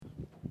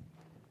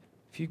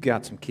If you've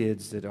got some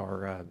kids that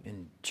are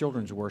in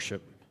children's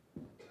worship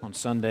on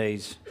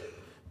Sundays,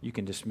 you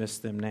can dismiss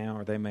them now,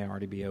 or they may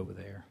already be over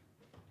there.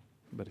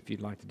 But if you'd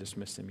like to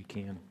dismiss them, you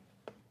can.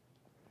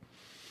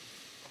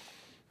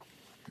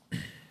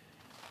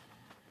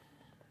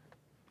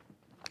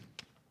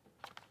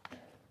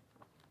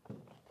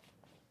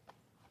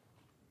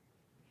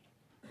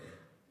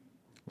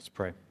 Let's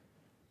pray.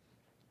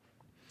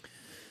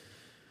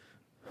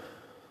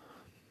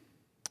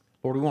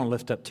 Lord, we want to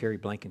lift up Terry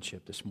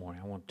Blankenship this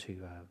morning. We want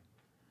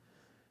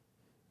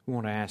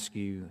to ask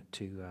you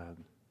to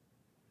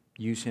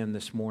use him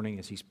this morning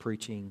as he's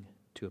preaching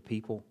to a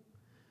people.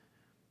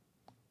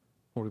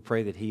 Lord, we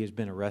pray that he has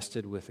been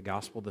arrested with the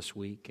gospel this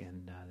week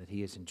and that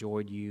he has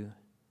enjoyed you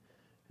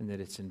and that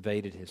it's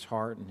invaded his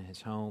heart and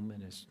his home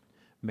and his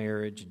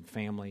marriage and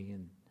family.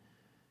 And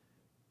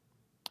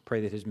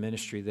pray that his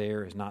ministry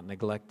there is not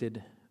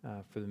neglected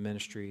for the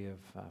ministry of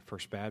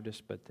First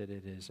Baptist, but that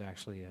it is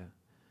actually a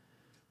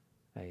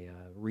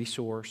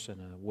resource and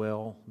a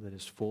well that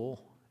is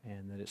full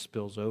and that it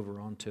spills over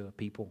onto a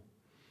people.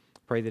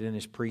 Pray that in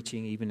his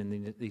preaching, even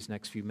in these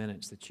next few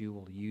minutes, that you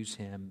will use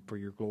him for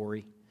your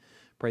glory.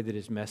 Pray that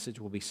his message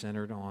will be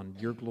centered on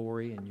your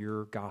glory and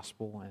your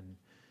gospel and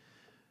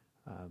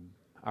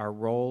our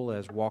role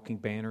as walking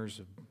banners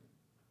of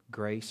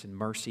grace and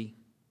mercy.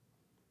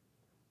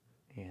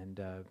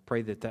 And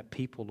pray that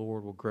people,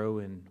 Lord, will grow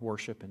in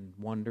worship and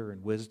wonder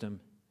and wisdom.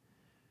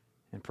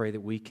 And pray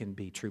that we can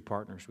be true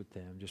partners with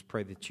them. Just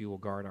pray that you will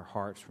guard our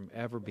hearts from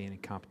ever being in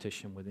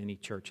competition with any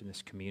church in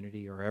this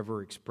community or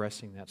ever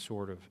expressing that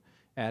sort of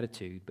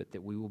attitude, but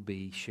that we will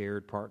be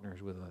shared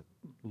partners with a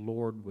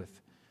Lord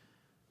with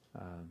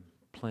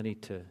plenty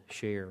to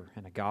share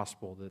and a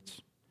gospel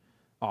that's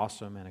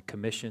awesome and a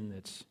commission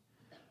that's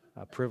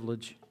a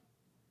privilege.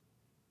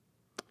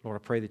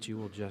 Lord, I pray that you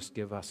will just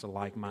give us a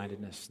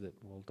like-mindedness that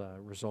will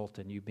result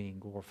in you being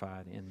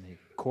glorified in the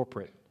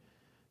corporate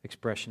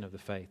expression of the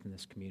faith in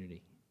this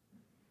community.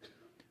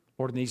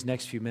 Lord, in these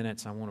next few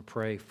minutes, I want to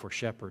pray for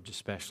shepherds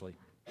especially.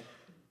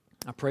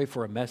 I pray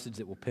for a message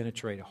that will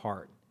penetrate a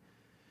heart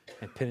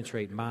and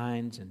penetrate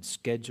minds and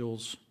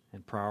schedules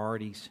and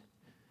priorities,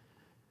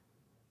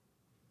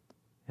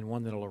 and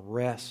one that will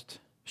arrest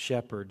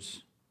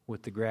shepherds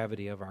with the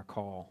gravity of our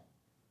call.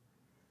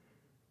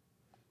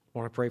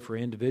 Lord, I pray for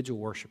individual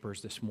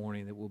worshipers this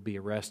morning that will be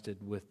arrested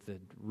with the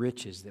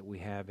riches that we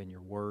have in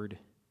your word,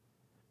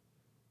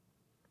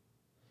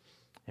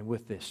 and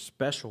with this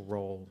special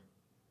role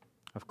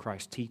of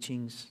Christ's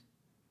teachings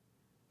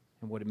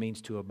and what it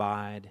means to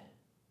abide.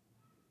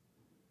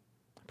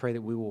 I pray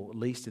that we will, at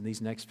least in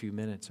these next few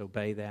minutes,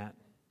 obey that,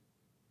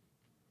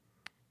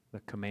 the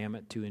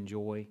commandment to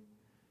enjoy,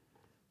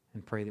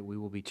 and pray that we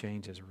will be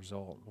changed as a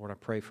result. Lord, I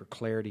pray for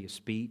clarity of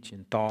speech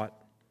and thought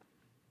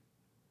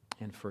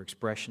and for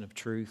expression of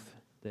truth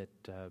that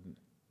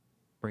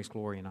brings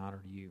glory and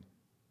honor to you.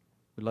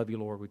 We love you,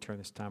 Lord. We turn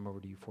this time over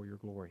to you for your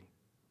glory.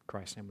 In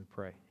Christ's name we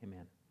pray.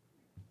 Amen.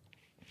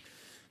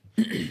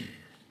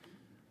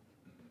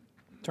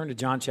 Turn to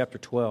John chapter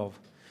 12.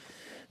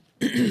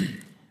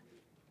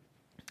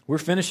 We're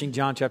finishing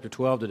John chapter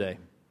 12 today.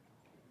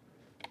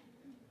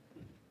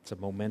 It's a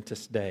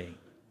momentous day.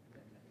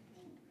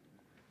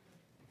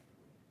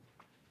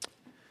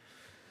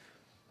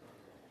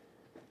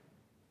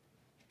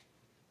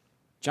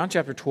 John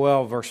chapter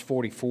 12, verse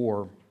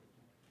 44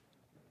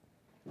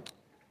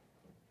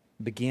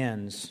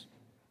 begins,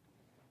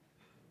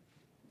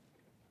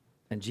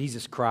 and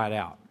Jesus cried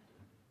out.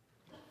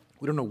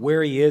 We don't know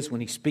where he is when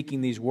he's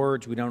speaking these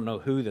words. We don't know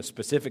who the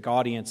specific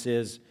audience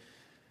is.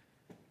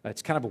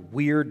 It's kind of a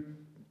weird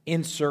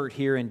insert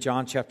here in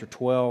John chapter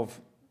 12.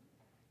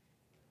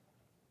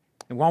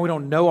 And while we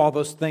don't know all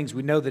those things,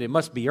 we know that it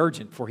must be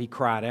urgent, for he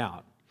cried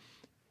out.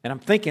 And I'm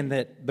thinking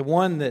that the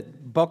one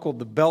that buckled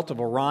the belt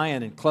of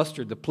Orion and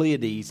clustered the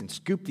Pleiades and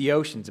scooped the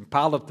oceans and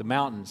piled up the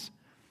mountains,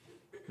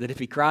 that if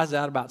he cries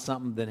out about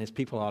something, then his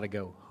people ought to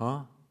go,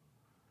 huh?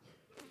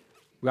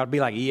 We ought to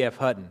be like E.F.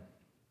 Hutton,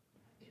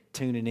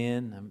 tuning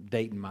in. I'm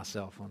dating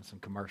myself on some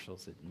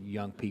commercials that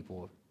young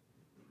people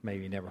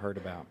maybe never heard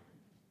about.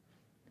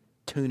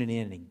 Tuning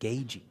in and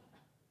engaging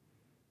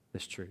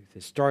this truth.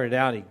 It started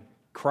out, he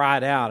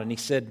cried out and he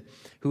said,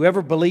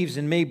 whoever believes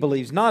in me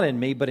believes not in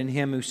me, but in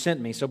him who sent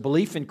me. So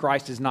belief in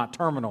Christ is not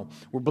terminal.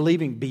 We're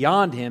believing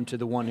beyond him to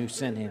the one who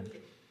sent him.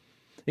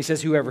 He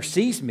says, whoever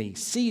sees me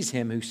sees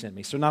him who sent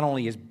me. So not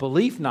only is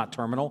belief not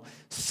terminal,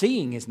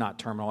 seeing is not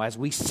terminal. As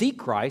we see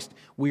Christ,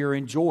 we are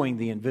enjoying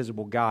the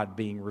invisible God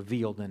being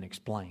revealed and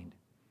explained.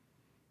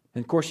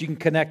 And of course, you can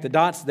connect the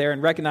dots there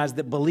and recognize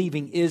that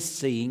believing is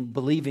seeing,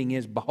 believing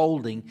is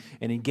beholding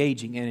and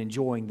engaging and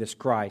enjoying this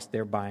Christ,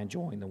 thereby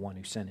enjoying the one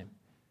who sent him.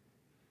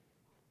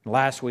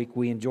 Last week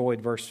we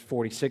enjoyed verse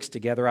 46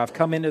 together. I've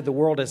come into the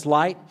world as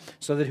light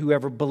so that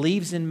whoever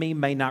believes in me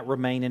may not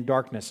remain in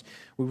darkness.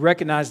 We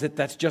recognize that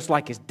that's just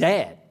like his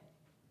dad.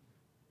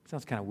 It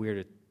sounds kind of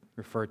weird to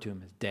refer to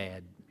him as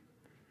dad.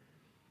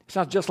 It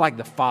sounds just like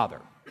the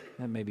Father.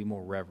 That may be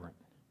more reverent.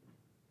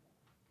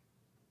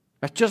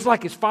 That's just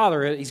like his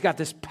Father. He's got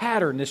this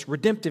pattern, this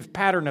redemptive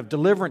pattern of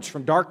deliverance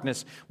from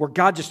darkness where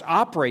God just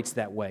operates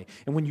that way.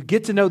 And when you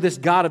get to know this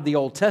God of the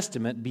Old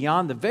Testament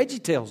beyond the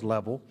VeggieTales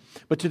level,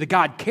 but to the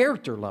God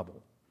character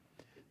level,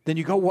 then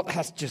you go, well,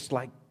 that's just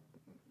like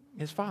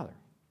his Father.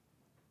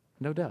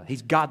 No doubt.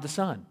 He's God the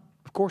Son.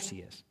 Of course he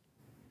is.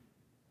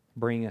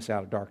 Bringing us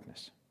out of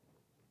darkness.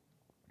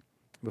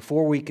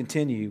 Before we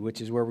continue,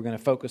 which is where we're going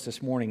to focus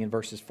this morning in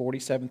verses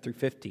 47 through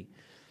 50,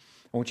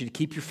 I want you to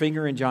keep your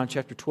finger in John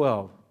chapter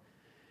 12.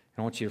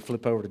 I want you to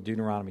flip over to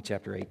Deuteronomy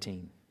chapter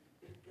 18.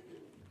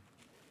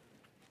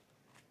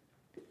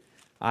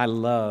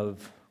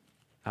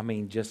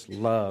 Just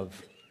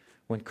love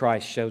when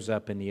Christ shows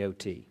up in the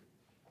OT.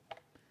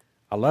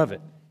 I love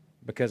it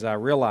because I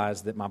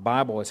realize that my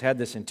Bible has had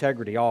this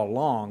integrity all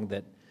along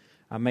that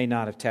I may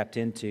not have tapped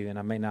into and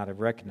I may not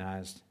have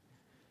recognized.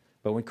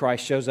 But when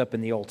Christ shows up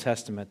in the Old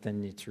Testament,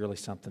 then it's really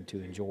something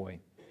to enjoy.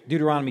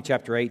 Deuteronomy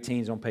chapter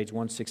 18 is on page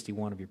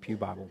 161 of your pew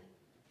Bible.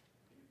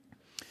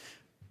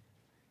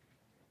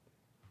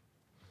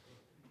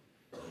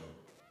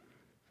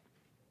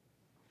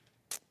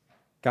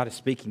 God is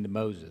speaking to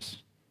Moses.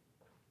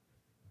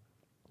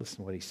 Listen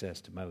to what he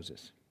says to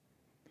Moses.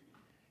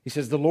 He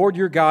says, "The Lord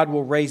your God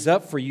will raise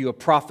up for you a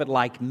prophet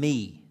like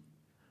me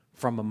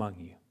from among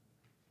you."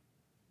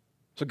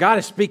 So God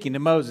is speaking to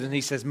Moses, and he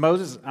says,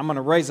 Moses, I'm going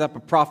to raise up a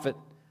prophet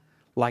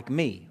like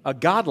me, a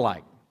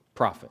godlike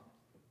prophet.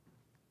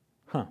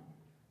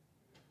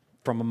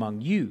 From among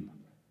you,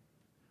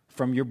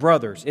 from your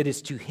brothers. It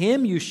is to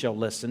him you shall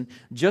listen,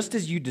 just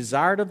as you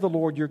desired of the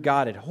Lord your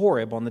God at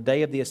Horeb on the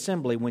day of the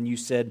assembly when you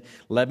said,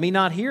 "Let me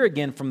not hear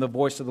again from the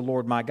voice of the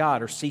Lord my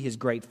God or see his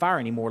great fire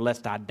anymore,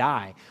 lest I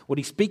die." What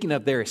he's speaking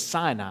of there is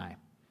Sinai.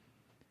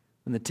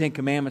 When the 10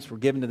 Commandments were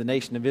given to the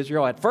nation of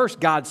Israel, at first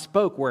God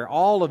spoke where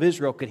all of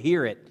Israel could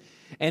hear it.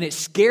 And it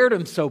scared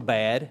them so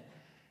bad,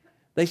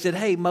 they said,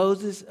 "Hey,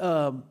 Moses,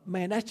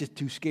 man, that's just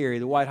too scary,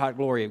 the white-hot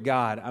glory of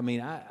God.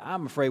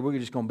 I'm afraid we're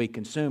just going to be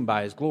consumed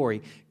by his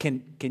glory.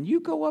 Can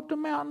you go up the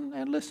mountain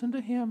and listen to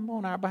him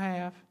on our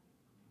behalf?"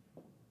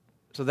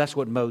 So that's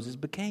what Moses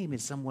became,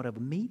 is somewhat of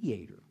a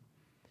mediator,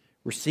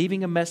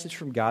 receiving a message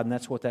from God, and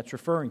that's what that's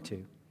referring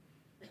to.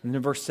 And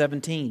in verse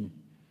 17,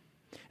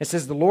 it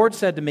says, "The Lord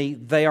said to me,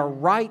 they are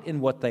right in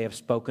what they have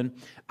spoken.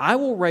 I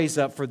will raise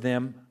up for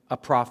them a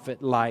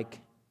prophet like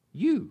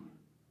you,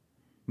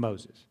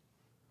 Moses."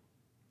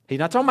 He's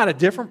not talking about a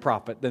different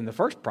prophet than the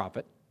first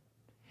prophet.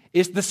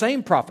 It's the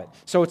same prophet.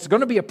 So it's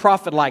going to be a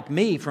prophet like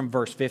me from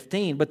verse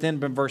 15, but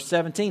then in verse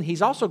 17,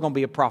 he's also going to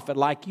be a prophet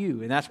like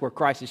you. And that's where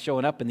Christ is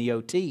showing up in the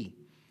OT.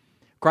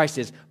 Christ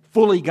is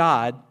fully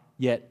God,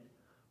 yet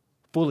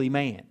fully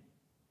man.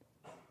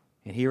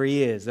 And here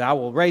he is. "I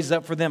will raise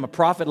up for them a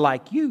prophet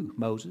like you,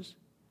 Moses,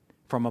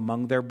 from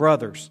among their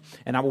brothers.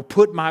 And I will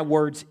put my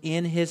words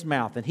in his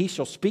mouth, and he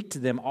shall speak to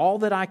them all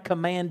that I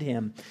command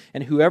him.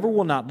 And whoever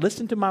will not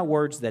listen to my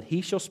words that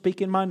he shall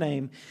speak in my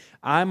name,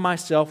 I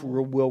myself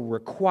will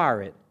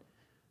require it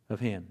of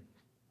him."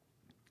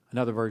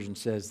 Another version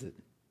says that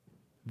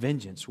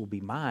vengeance will be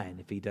mine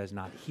if he does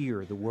not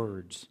hear the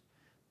words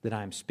that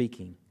I am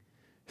speaking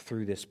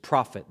through this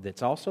prophet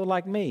that's also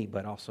like me,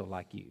 but also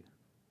like you.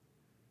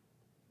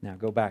 Now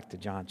go back to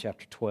John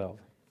chapter 12.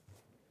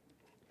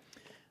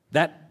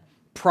 That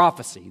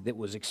prophecy that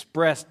was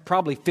expressed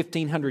probably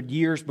 1,500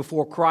 years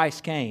before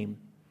Christ came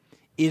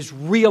is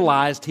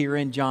realized here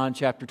in John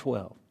chapter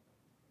 12.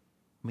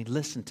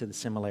 Listen to the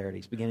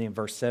similarities, beginning in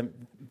verse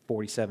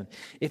 47.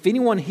 "If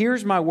anyone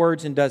hears my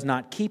words and does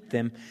not keep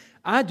them,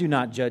 I do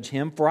not judge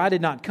him, for I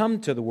did not come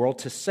to the world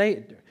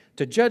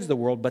to judge the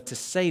world, but to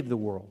save the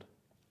world.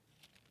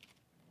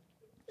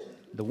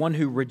 The one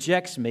who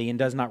rejects me and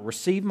does not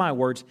receive my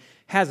words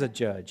has a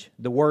judge.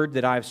 The word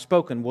that I have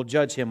spoken will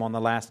judge him on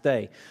the last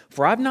day.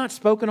 For I have not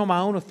spoken on my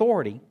own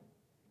authority,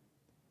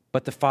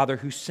 but the Father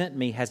who sent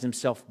me has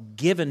himself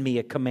given me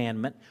a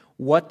commandment,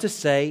 what to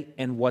say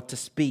and what to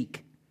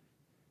speak.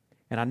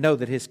 And I know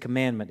that his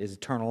commandment is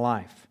eternal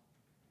life.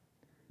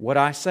 What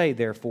I say,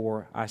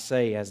 therefore, I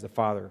say as the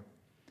Father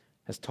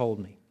has told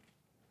me."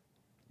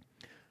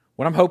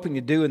 What I'm hoping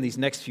to do in these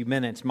next few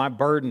minutes, my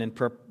burden in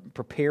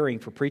preparing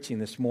for preaching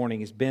this morning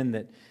has been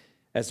that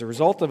as a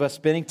result of us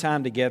spending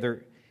time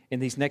together in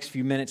these next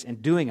few minutes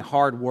and doing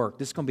hard work,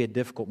 this is going to be a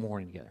difficult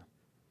morning together.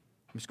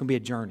 It's going to be a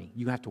journey.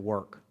 You have to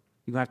work.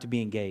 You're going to have to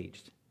be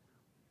engaged.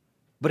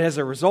 But as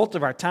a result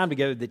of our time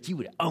together, that you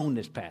would own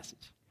this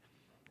passage.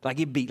 Like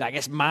it'd be like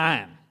it's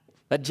mine.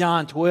 That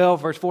John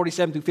 12, verse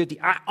 47 through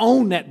 50, I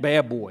own that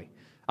bad boy.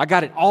 I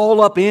got it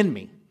all up in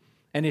me.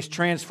 And it's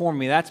transformed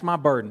me. That's my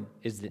burden,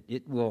 is that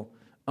it will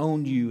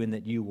own you and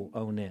that you will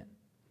own it.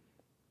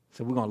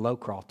 So we're going to low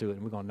crawl through it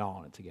and we're going to gnaw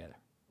on it together.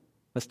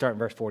 Let's start in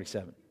verse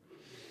 47.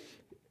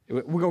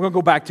 We're going to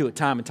go back to it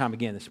time and time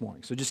again this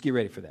morning. So just get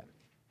ready for that.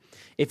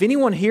 "If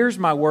anyone hears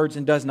my words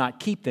and does not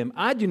keep them,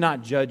 I do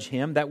not judge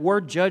him." That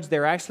word judge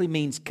there actually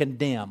means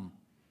condemn.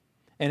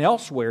 And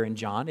elsewhere in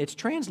John, it's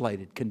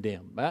translated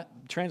condemn.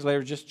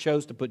 Translators just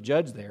chose to put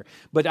judge there.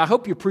 But I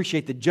hope you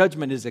appreciate that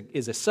judgment is a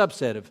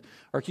subset of,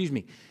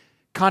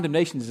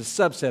 condemnation is a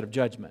subset of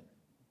judgment.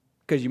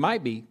 Because you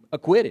might be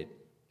acquitted.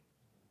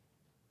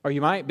 Or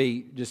you might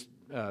be just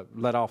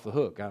let off the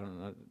hook. I don't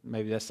know.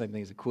 Maybe that's the same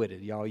thing as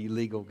acquitted. Y'all, you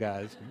legal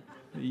guys.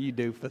 You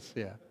doofus,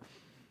 yeah.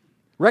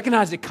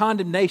 Recognize that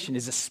condemnation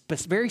is a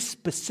very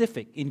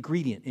specific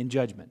ingredient in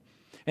judgment.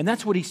 And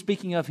that's what he's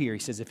speaking of here. He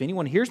says, if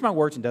anyone hears my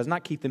words and does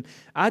not keep them,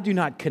 I do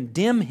not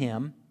condemn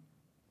him,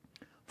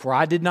 for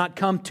I did not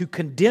come to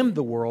condemn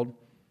the world,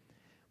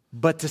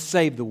 but to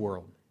save the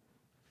world.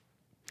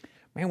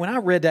 Man, when I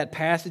read that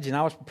passage and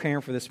I was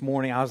preparing for this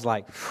morning, I was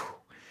like,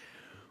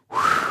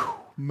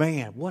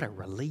 man, what a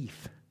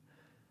relief.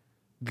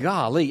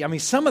 Golly. I mean,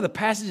 some of the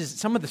passages,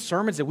 some of the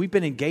sermons that we've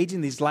been engaging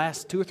these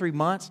last 2 or 3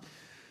 months,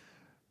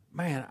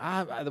 man,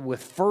 I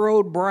with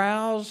furrowed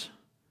brows,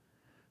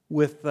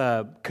 with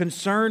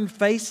concerned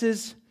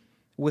faces,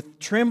 with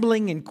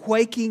trembling and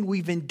quaking,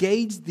 we've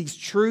engaged these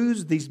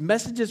truths, these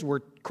messages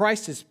where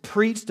Christ has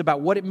preached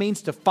about what it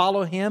means to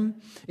follow Him.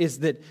 Is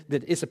that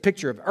it's a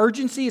picture of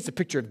urgency, it's a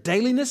picture of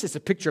dailiness, it's a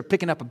picture of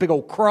picking up a big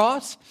old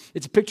cross,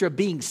 it's a picture of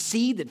being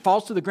seed that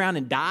falls to the ground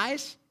and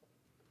dies.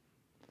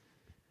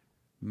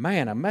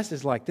 Man, a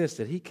message like this,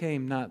 that He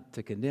came not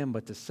to condemn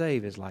but to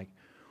save, is like,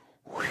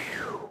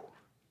 whew,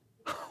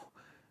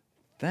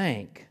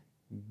 thank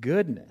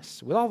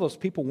goodness. With all those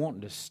people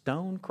wanting to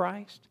stone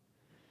Christ,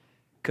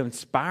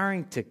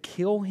 conspiring to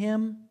kill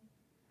Him,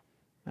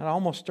 I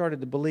almost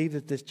started to believe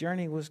that this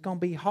journey was going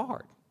to be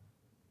hard.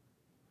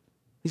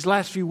 These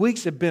last few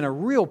weeks have been a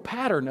real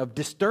pattern of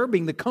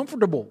disturbing the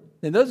comfortable.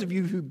 And those of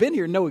you who've been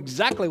here know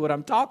exactly what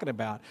I'm talking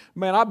about.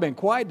 Man, I've been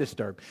quite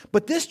disturbed.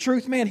 But this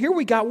truth, man, here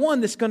we got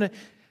one that's going to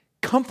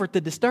comfort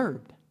the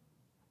disturbed.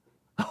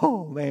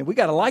 Oh, man, we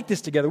got to like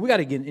this together. We got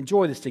to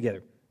enjoy this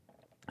together.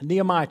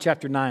 Nehemiah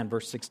chapter 9,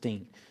 verse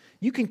 16.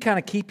 You can kind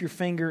of keep your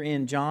finger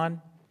in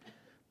John,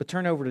 but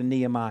turn over to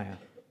Nehemiah.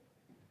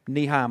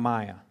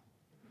 Nehemiah.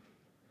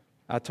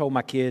 I told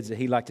my kids that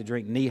he liked to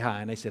drink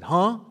Nehi, and they said,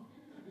 huh?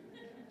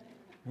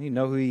 You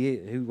know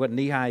what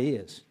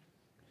Nehi is.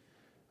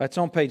 That's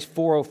on page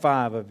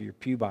 405 of your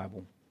Pew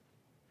Bible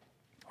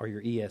or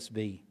your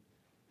ESV.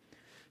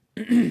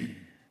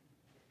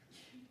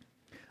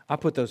 I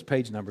put those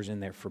page numbers in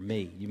there for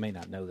me. You may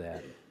not know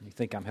that. You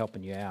think I'm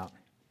helping you out.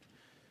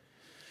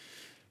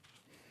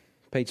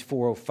 Page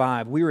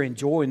 405. We were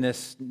enjoying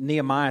this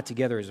Nehemiah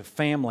together as a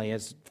family.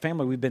 As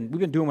family, we've been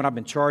doing what I've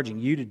been charging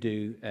you to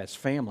do as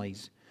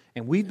families,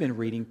 and we've been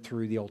reading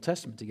through the Old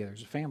Testament together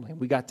as a family.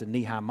 And we got to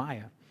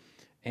Nehemiah,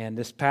 and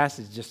this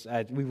passage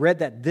we read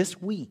that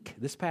this week.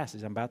 This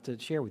passage I'm about to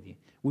share with you.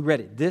 We read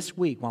it this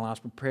week while I was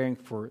preparing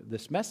for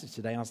this message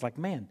today. And I was like,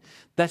 man,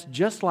 that's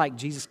just like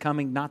Jesus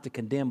coming not to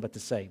condemn but to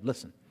save.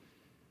 Listen.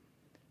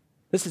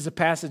 This is a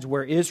passage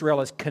where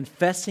Israel is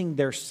confessing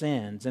their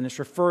sins, and it's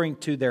referring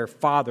to their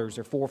fathers,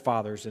 their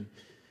forefathers, and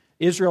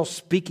Israel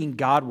speaking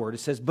Godward. It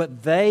says,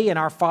 but they and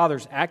our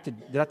fathers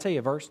acted, did I tell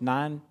you verse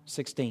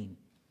 9:16?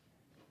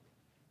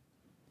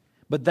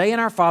 But they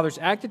and our fathers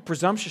acted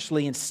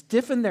presumptuously and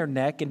stiffened their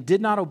neck and did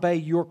not obey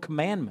your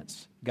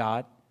commandments,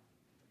 God.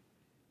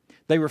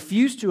 They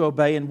refused to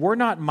obey and were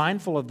not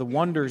mindful of the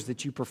wonders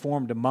that you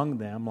performed among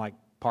them, like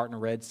parting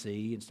the Red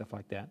Sea and stuff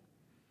like that.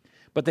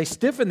 But they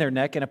stiffened their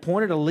neck and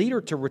appointed a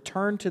leader to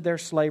return to their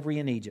slavery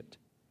in Egypt.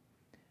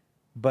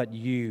 But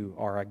you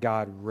are a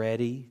God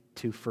ready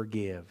to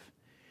forgive.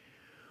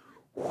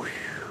 Whew.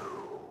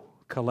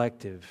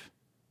 Collective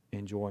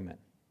enjoyment.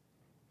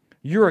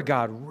 You're a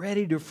God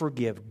ready to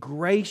forgive,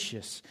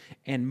 gracious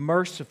and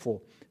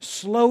merciful,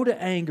 slow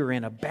to anger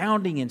and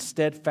abounding in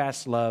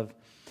steadfast love,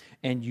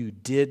 and you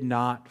did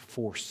not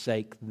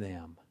forsake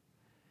them.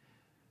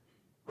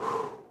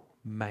 Whew.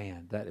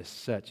 Man, that is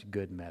such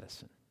good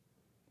medicine.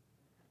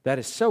 That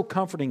is so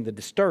comforting the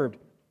disturbed.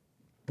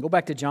 Go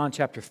back to John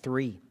chapter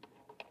 3.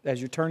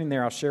 As you're turning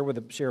there, I'll share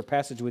a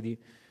passage with you.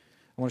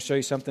 I want to show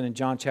you something in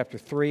John chapter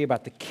 3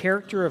 about the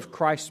character of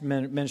Christ's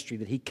ministry,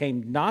 that He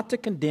came not to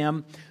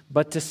condemn,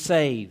 but to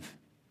save.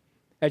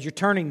 As you're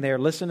turning there,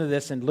 listen to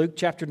this. In Luke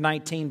chapter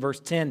 19, verse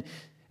 10,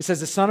 it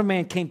says, the Son of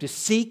Man came to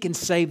seek and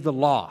save the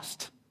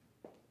lost.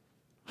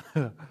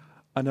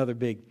 Another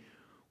big,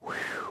 whew,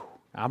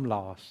 I'm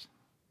lost.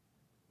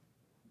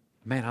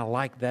 Man, I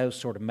like those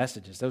sort of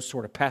messages, those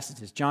sort of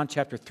passages. John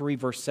chapter 3,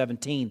 verse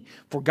 17.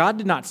 For God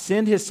did not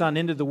send His Son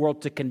into the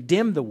world to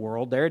condemn the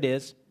world, there it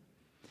is,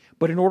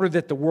 but in order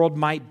that the world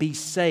might be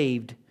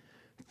saved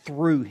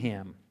through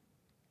Him.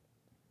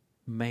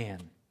 Man,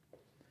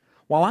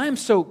 while I am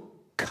so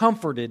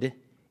comforted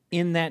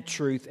in that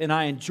truth, and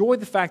I enjoy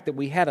the fact that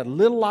we had a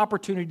little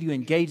opportunity to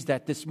engage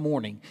that this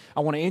morning,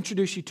 I want to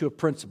introduce you to a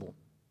principle.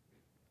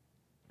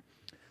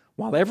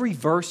 While every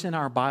verse in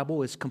our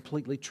Bible is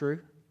completely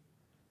true,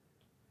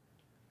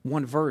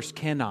 one verse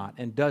cannot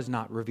and does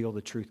not reveal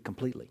the truth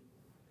completely.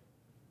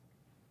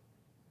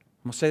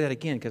 I'm going to say that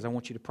again because I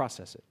want you to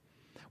process it.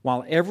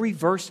 While every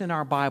verse in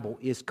our Bible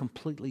is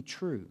completely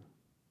true,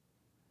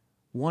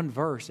 one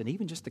verse, and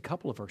even just a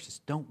couple of verses,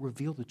 don't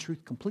reveal the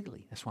truth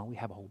completely. That's why we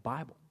have a whole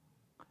Bible.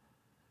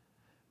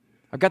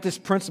 I've got this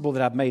principle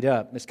that I've made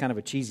up. It's kind of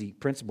a cheesy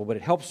principle, but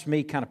it helps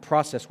me kind of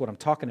process what I'm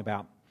talking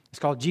about. It's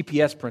called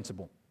GPS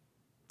principle.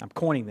 I'm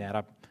coining that.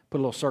 I Put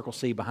a little circle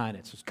C behind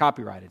it. So it's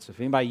copyrighted. So if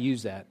anybody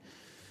used that,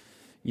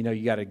 you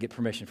got to get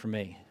permission from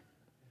me.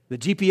 The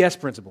GPS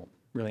principle.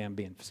 Really, I'm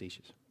being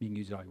facetious. You can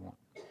use it all you want.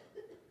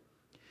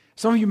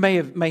 Some of you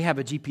may have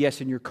a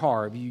GPS in your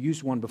car. If you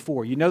used one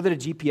before, you know that a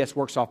GPS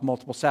works off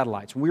multiple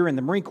satellites. When we were in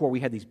the Marine Corps, we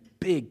had these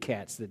big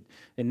cats that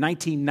in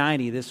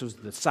 1990, this was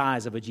the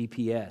size of a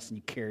GPS,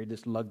 and you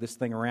lugged this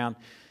thing around,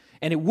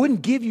 and it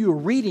wouldn't give you a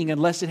reading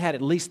unless it had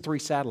at least 3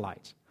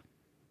 satellites,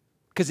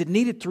 because it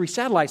needed 3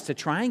 satellites to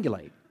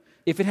triangulate.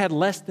 If it had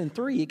less than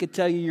 3, it could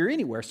tell you you're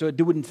anywhere, so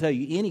it wouldn't tell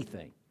you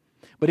anything.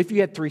 But if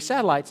you had 3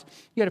 satellites,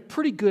 you had a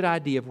pretty good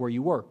idea of where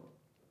you were.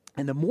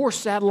 And the more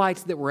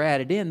satellites that were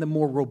added in, the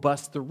more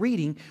robust the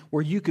reading,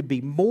 where you could be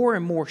more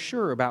and more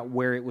sure about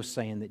where it was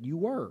saying that you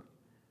were.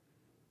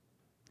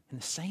 And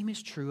the same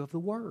is true of the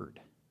Word.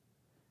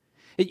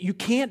 You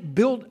can't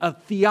build a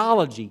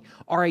theology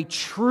or a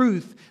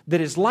truth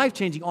that is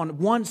life-changing on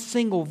one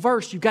single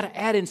verse. You've got to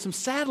add in some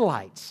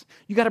satellites.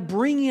 You've got to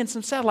bring in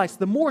some satellites.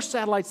 The more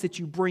satellites that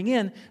you bring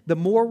in, the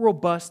more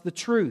robust the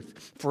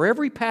truth. For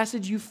every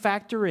passage you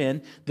factor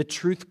in, the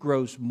truth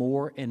grows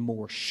more and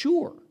more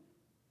sure.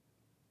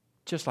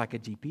 Just like a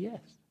GPS.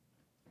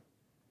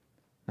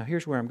 Now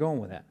here's where I'm going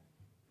with that.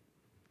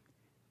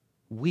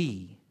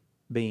 We,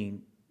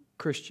 being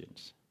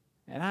Christians,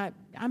 and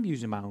I'm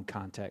using my own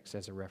context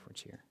as a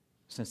reference here.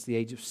 Since the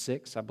age of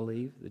 6, I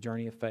believe, the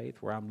journey of faith,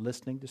 where I'm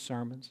listening to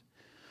sermons,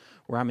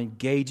 where I'm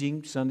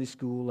engaging Sunday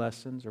school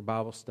lessons or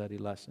Bible study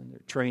lessons or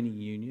training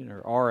union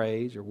or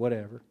RAs or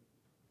whatever.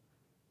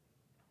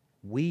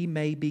 We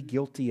may be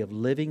guilty of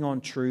living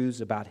on truths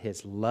about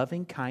His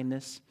loving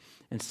kindness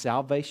and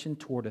salvation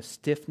toward a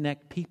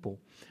stiff-necked people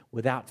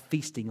without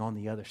feasting on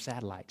the other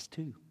satellites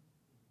too.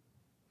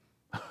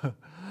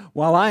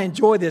 While I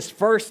enjoy this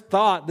first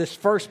thought, this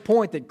first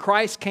point that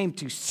Christ came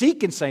to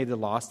seek and save the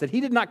lost, that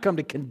He did not come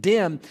to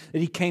condemn, that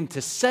He came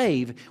to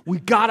save,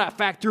 we've got to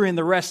factor in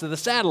the rest of the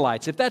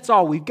satellites. If that's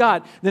all we've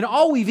got, then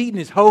all we've eaten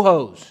is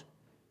ho-hos.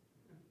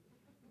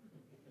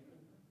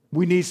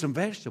 We need some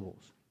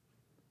vegetables.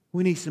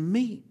 We need some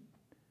meat.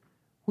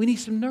 We need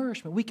some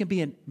nourishment. We can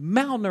be a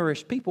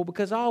malnourished people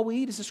because all we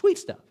eat is the sweet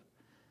stuff.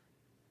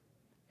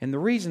 And the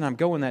reason I'm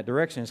going that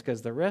direction is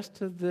because the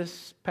rest of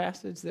this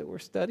passage that we're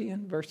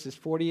studying, verses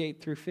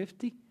 48 through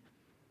 50,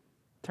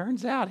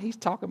 turns out he's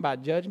talking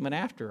about judgment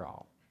after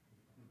all.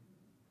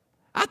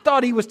 I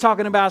thought he was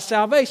talking about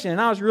salvation,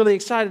 and I was really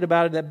excited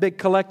about it, that big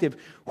collective.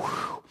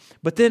 Whew.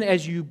 But then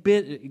as you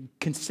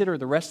consider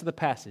the rest of the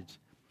passage,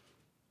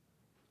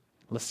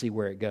 let's see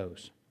where it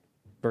goes.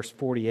 Verse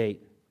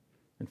 48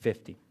 and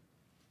 50.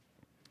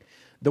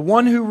 The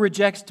one who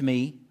rejects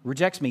me,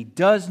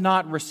 does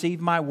not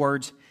receive my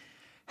words,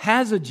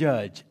 has a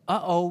judge.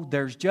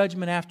 There's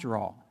judgment after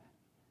all.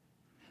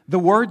 The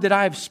word that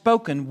I have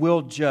spoken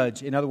will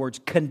judge. In other words,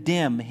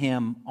 condemn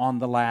him on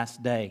the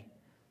last day.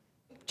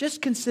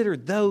 Just consider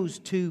those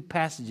 2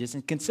 passages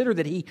and consider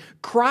that he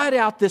cried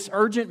out this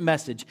urgent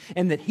message,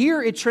 and that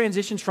here it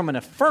transitions from an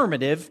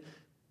affirmative,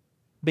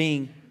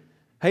 being,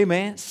 hey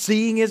man,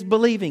 seeing is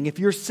believing. If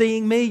you're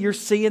seeing me, you're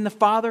seeing the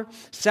Father.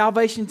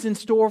 Salvation's in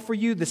store for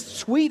you. The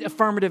sweet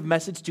affirmative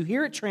message, to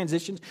here it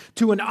transitions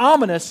to an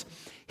ominous,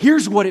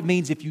 here's what it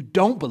means if you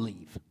don't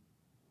believe.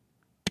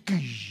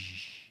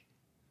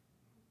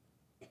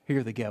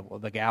 Hear the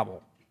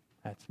gavel.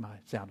 That's my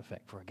sound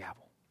effect for a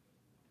gavel.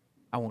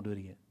 I won't do it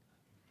again.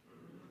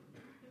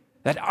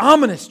 That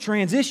ominous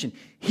transition.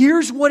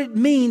 Here's what it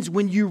means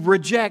when you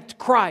reject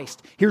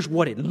Christ. Here's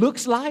what it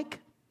looks like.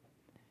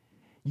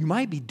 You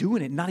might be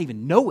doing it and not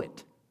even know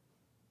it.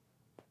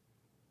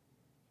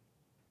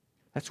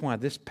 That's why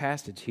this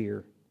passage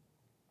here,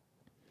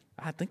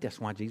 I think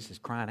that's why Jesus is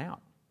crying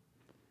out.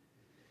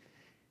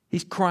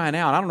 He's crying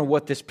out. I don't know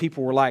what this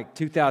people were like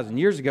 2,000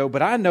 years ago,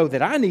 but I know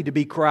that I need to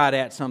be cried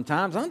at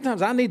sometimes.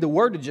 Sometimes I need the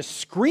word to just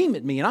scream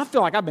at me, and I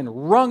feel like I've been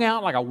wrung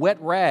out like a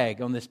wet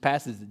rag on this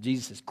passage that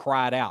Jesus has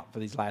cried out for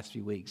these last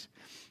few weeks.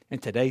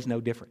 And today's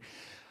no different.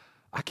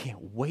 I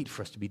can't wait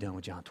for us to be done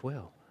with John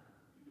 12.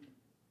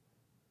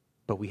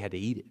 But we had to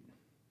eat it.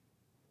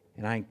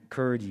 And I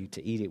encourage you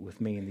to eat it with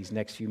me in these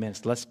next few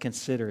minutes. Let's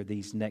consider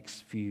these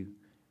next few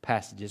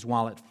passages.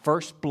 While at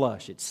first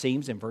blush, it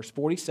seems in verse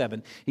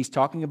 47, he's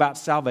talking about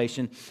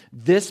salvation.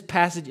 This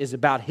passage is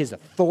about His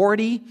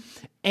authority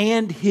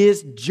and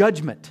His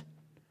judgment.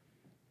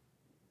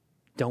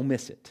 Don't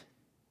miss it.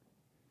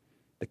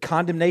 The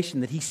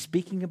condemnation that he's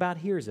speaking about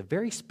here is a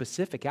very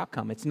specific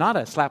outcome. It's not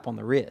a slap on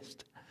the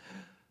wrist.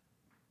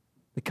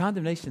 The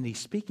condemnation that he's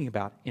speaking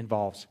about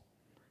involves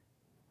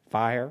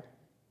fire,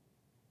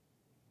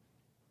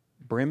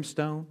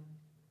 brimstone.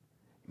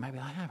 You might be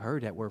like, I've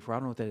heard that word before. I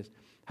don't know what that is.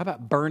 How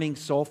about burning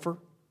sulfur?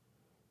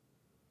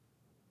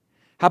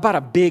 How about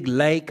a big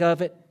lake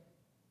of it?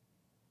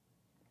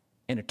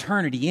 And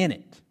eternity in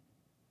it.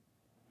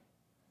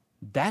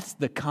 That's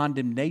the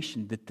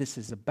condemnation that this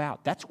is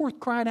about. That's worth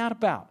crying out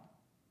about.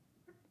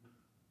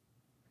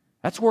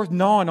 That's worth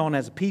gnawing on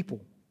as a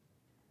people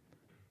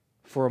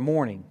for a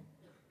morning.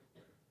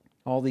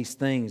 All these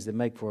things that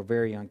make for a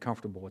very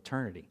uncomfortable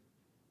eternity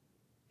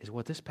is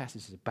what this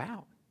passage is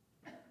about.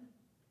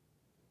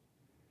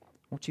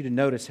 want you to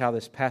notice how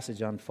this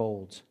passage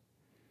unfolds.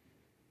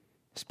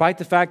 Despite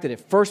the fact that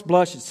at first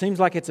blush it seems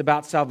like it's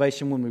about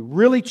salvation, when we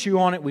really chew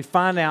on it, we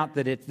find out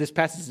that this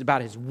passage is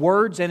about His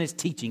words and His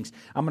teachings.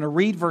 I'm going to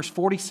read verse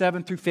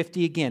 47 through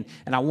 50 again,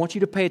 and I want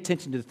you to pay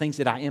attention to the things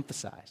that I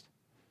emphasized.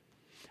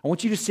 I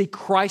want you to see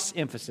Christ's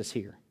emphasis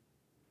here.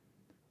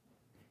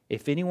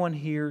 If anyone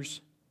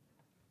hears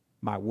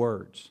my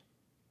words.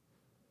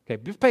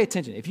 Okay, just pay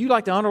attention. If you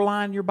like to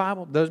underline your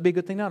Bible, those would be a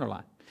good thing to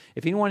underline.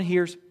 If anyone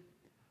hears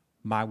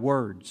my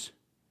words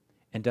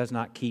and does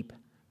not keep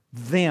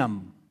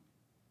them,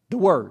 the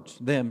words,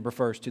 them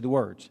refers to the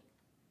words.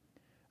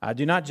 I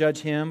do not judge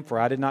him, for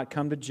I did not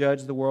come to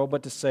judge the world,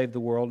 but to save the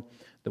world.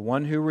 The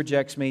one who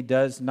rejects me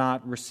does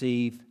not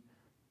receive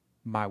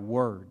my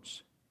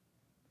words.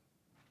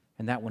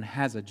 And that one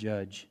has a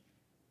judge.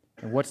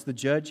 And what's the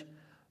judge?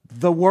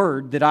 The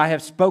word that I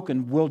have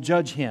spoken will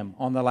judge him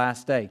on the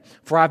last day.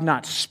 For I have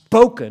not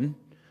spoken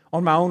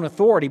on my own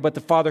authority, but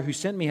the Father who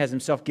sent me has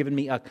Himself given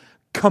me a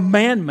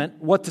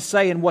commandment, what to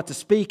say and what to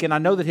speak. And I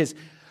know that His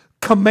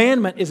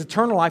commandment is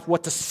eternal life,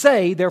 what to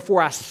say.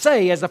 Therefore I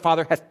say as the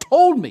Father has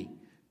told me.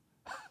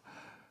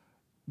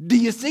 Do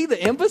you see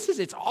the emphasis?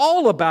 It's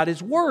all about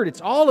His word.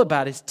 It's all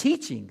about His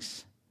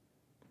teachings.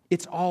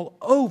 It's all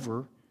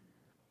over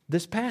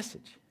this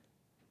passage.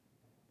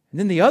 And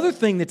then the other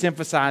thing that's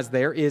emphasized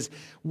there is,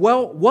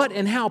 well, what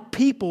and how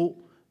people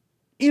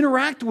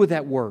interact with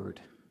that word.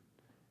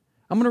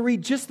 I'm going to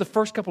read just the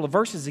first couple of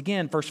verses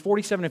again, verse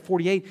 47 and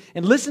 48,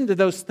 and listen to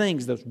those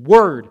things, those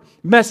word,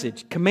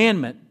 message,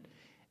 commandment,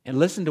 and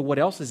listen to what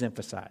else is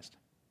emphasized.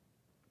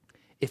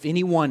 If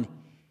anyone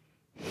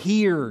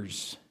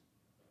hears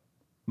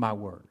my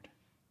word.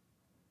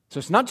 So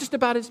it's not just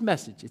about His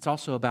message, it's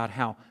also about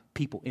how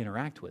people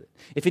interact with it.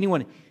 If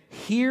anyone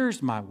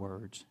hears my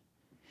words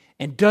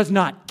and does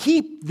not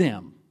keep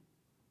them.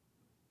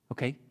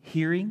 Okay,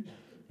 hearing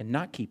and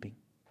not keeping.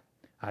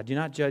 I do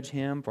not judge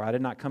him, for I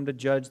did not come to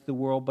judge the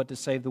world, but to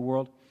save the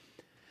world.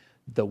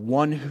 The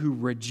one who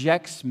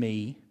rejects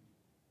me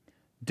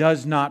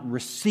does not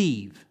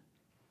receive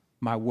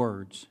my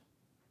words.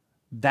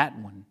 That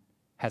one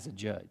has a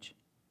judge.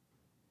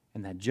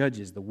 And that judge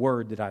is the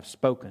word that I've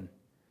spoken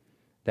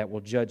that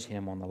will judge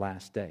him on the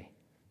last day.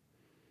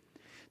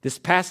 This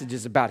passage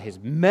is about His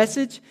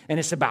message, and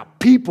it's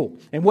about people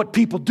and what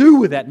people do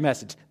with that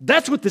message.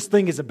 That's what this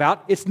thing is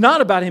about. It's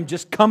not about Him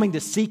just coming to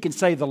seek and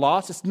save the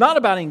lost. It's not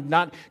about Him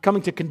not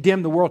coming to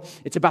condemn the world.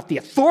 It's about the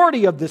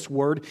authority of this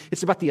word.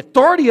 It's about the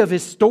authority of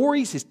His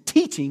stories, His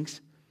teachings,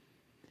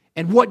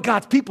 and what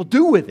God's people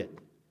do with it.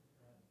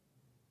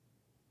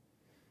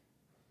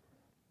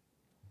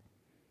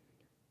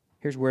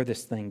 Here's where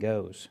this thing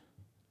goes.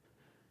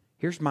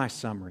 Here's my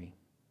summary.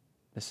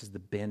 This is the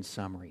Ben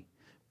summary,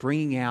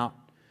 bringing out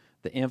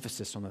the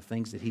emphasis on the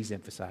things that he's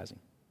emphasizing.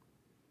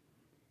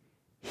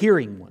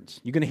 Hearing ones.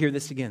 You're going to hear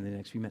this again in the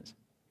next few minutes.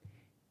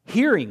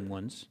 Hearing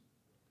ones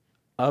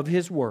of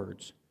His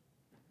words,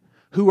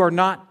 who are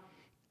not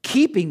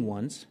keeping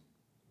ones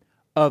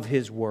of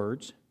His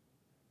words,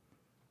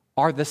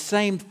 are the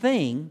same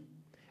thing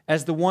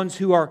as the ones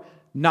who are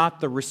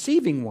not the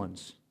receiving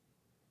ones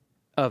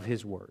of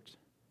His words.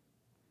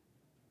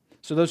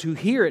 So those who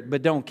hear it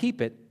but don't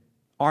keep it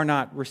are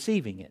not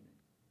receiving it.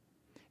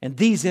 And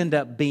these end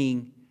up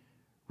being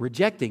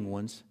rejecting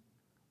ones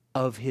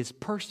of His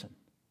person.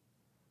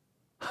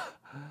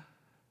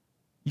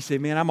 You say,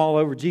 man, I'm all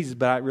over Jesus,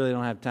 but I really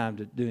don't have time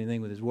to do anything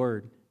with His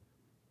word.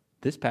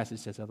 This passage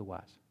says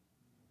otherwise.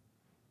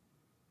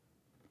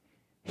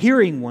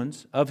 Hearing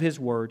ones of His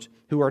words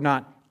who are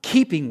not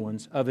keeping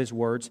ones of His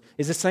words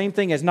is the same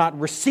thing as not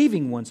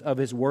receiving ones of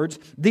His words.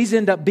 These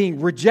end up being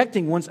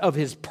rejecting ones of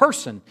His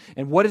person.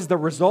 And what is the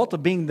result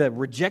of being the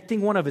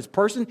rejecting one of His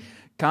person?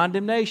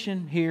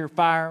 Condemnation, here,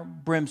 fire,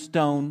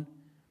 brimstone,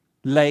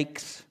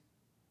 lakes,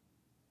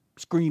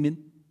 screaming,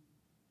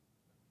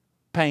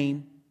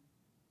 pain,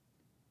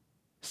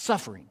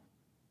 suffering.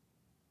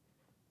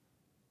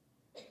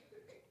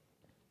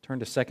 Turn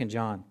to 2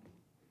 John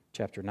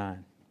chapter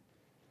 9.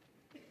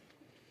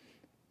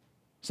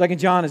 2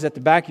 John is at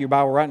the back of your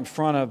Bible, right in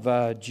front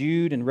of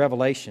Jude and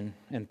Revelation,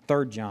 and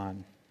 3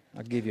 John.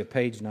 I'll give you a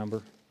page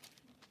number.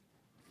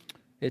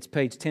 It's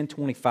page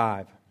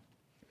 1025.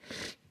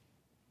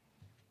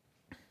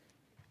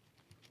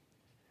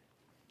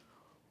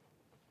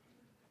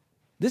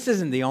 This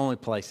isn't the only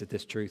place that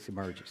this truth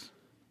emerges.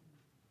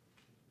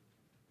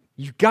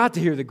 You've got to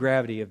hear the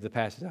gravity of the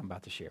passage I'm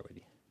about to share with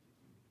you.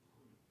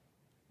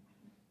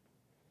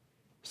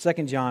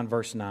 2 John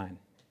verse 9.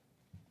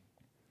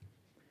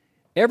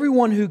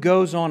 Everyone who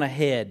goes on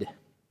ahead,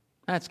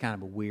 that's kind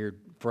of a weird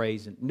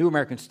phrase. New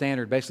American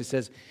Standard basically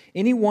says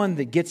anyone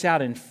that gets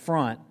out in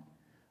front,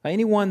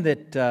 anyone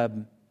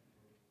that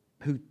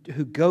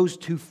who goes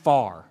too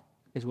far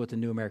is what the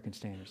New American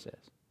Standard says.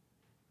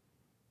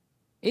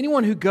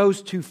 Anyone who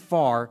goes too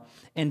far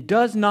and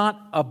does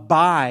not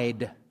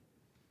abide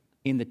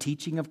in the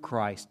teaching of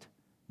Christ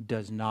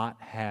does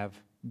not have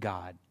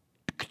God.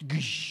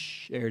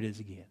 There it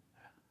is again.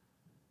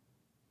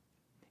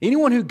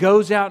 Anyone who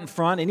goes out in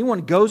front, anyone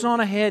who goes on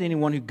ahead,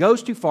 anyone who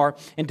goes too far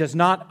and does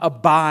not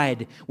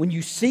abide. When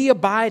you see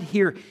abide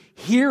here,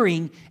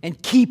 hearing and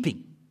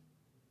keeping.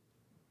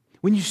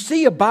 When you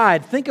see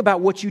abide, think about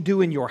what you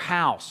do in your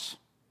house.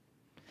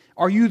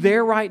 Are you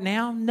there right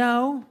now?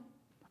 No.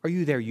 Are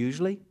you there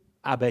usually?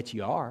 I bet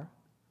you are.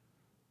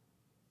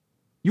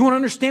 You want to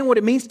understand what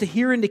it means to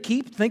hear and to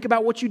keep? Think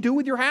about what you do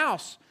with your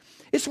house.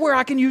 It's where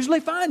I can usually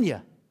find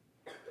you.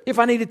 If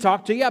I need to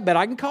talk to you, I bet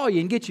I can call you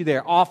and get you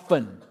there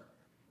often.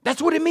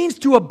 That's what it means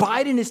to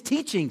abide in His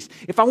teachings.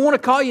 If I want to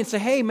call you and say,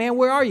 hey man,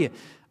 where are you?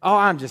 Oh,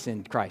 I'm just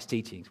in Christ's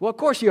teachings. Well, of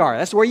course you are.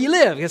 That's where you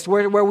live. That's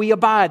where we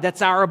abide.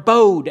 That's our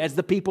abode as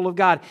the people of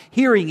God,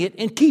 hearing it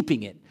and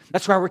keeping it.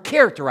 That's why we're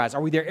characterized.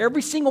 Are we there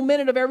every single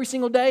minute of every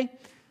single day?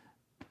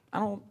 I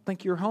don't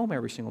think you're home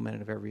every single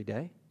minute of every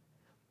day,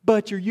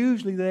 but you're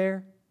usually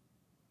there.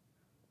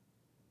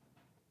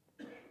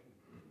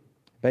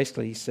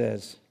 Basically, he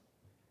says,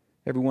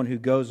 everyone who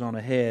goes on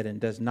ahead and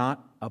does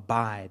not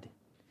abide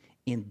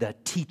in the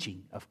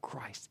teaching of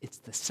Christ. It's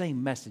the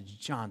same message,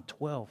 John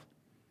 12.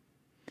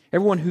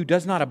 Everyone who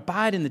does not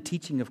abide in the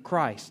teaching of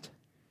Christ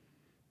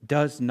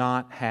does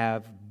not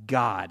have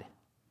God.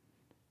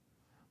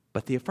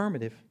 But the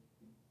affirmative,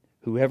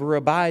 whoever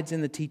abides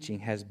in the teaching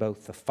has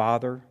both the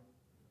Father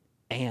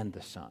and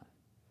the Son.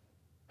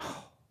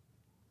 Oh,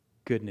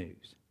 good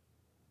news.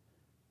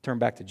 Turn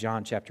back to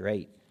John chapter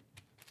 8.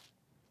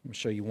 I'm going to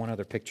show you one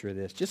other picture of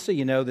this. Just so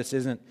you know, this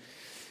isn't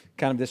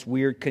kind of this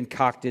weird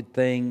concocted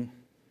thing,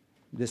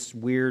 this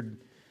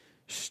weird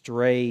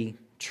stray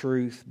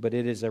truth, but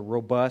it is a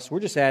robust. We're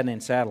just adding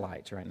in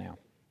satellites right now.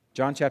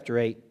 John chapter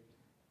 8.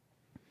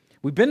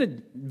 We've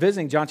been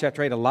visiting John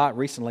chapter 8 a lot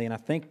recently, and I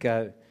think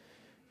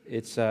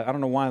it's, I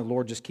don't know why the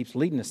Lord just keeps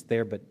leading us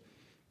there, but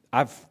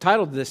I've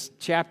titled this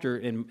chapter,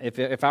 and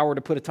if I were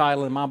to put a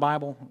title in my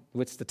Bible,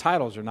 which the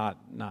titles are not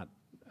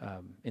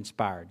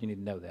inspired. You need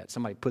to know that.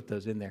 Somebody put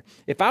those in there.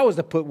 If I was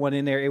to put one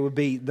in there, it would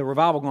be The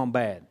Revival Gone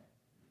Bad.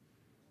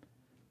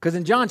 Because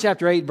in John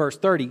chapter 8, verse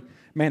 30,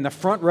 man, the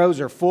front rows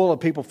are full of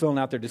people filling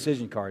out their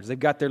decision cards. They've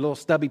got their little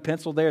stubby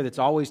pencil there that's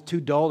always too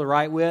dull to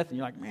write with. And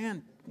you're like,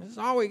 man, this is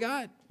all we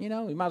got. You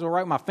might as well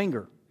write with my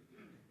finger.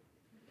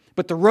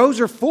 But the rows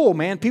are full,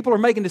 man. People are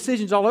making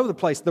decisions all over the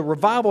place. The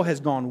revival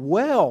has gone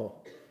well.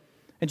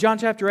 In John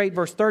chapter 8,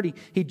 verse 30,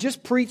 he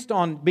just preached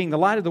on being the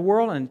light of the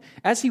world, and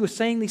as he was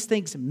saying these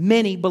things,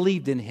 many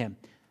believed in him.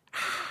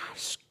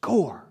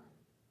 Score.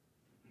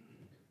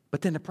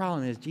 But then the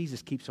problem is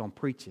Jesus keeps on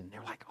preaching.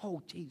 They're like,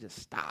 oh, Jesus,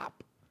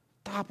 stop.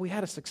 Stop. We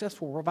had a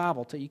successful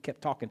revival until you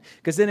kept talking.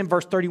 Because then in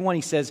verse 31,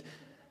 he says,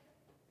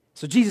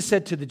 so Jesus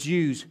said to the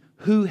Jews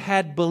who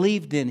had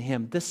believed in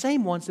him, the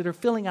same ones that are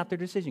filling out their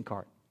decision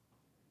card.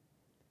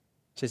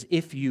 He says,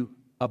 if you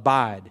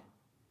abide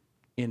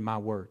in my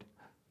word.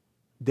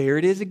 There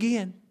it is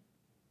again.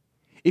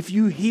 If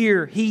you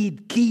hear,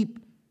 heed, keep,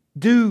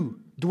 do,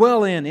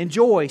 dwell in,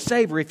 enjoy,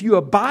 savor, if you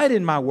abide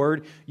in my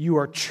word, you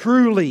are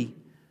truly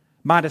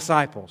my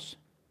disciples.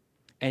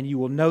 And you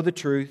will know the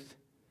truth,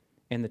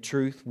 and the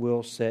truth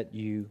will set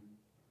you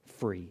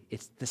free.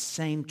 It's the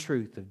same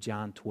truth of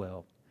John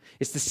 12.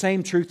 It's the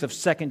same truth of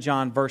 2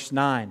 John verse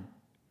 9.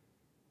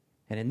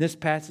 And in this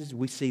passage,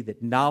 we see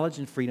that knowledge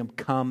and freedom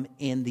come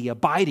in the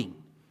abiding.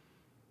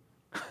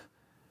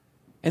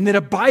 And that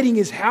abiding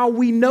is how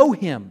we know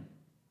him.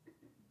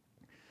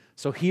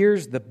 So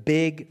here's the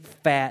big,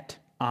 fat,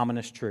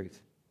 ominous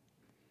truth.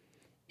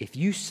 If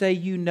you say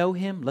you know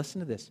him, listen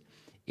to this.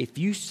 If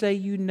you say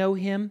you know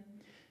him,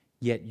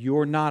 yet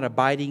you're not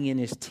abiding in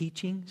his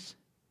teachings,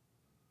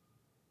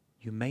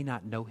 you may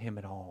not know him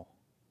at all.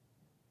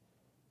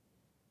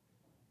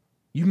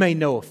 You may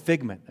know a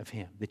figment of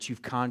him that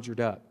you've conjured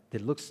up.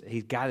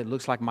 He's a guy that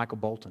looks like Michael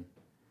Bolton.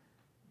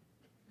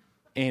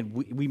 And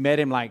we met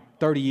him like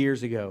 30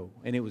 years ago,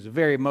 and it was a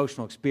very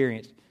emotional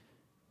experience.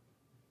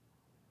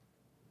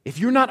 If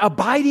you're not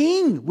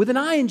abiding with an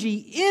ing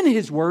in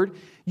his word,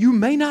 you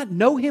may not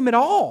know him at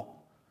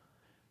all.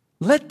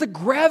 Let the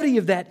gravity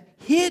of that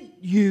hit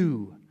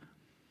you.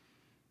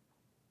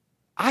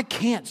 I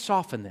can't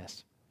soften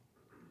this,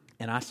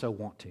 and I so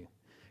want to.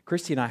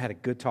 Christy and I had a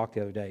good talk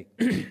the other day.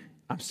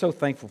 I'm so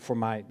thankful for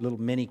my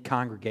little mini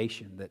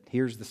congregation that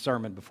hears the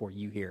sermon before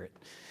you hear it.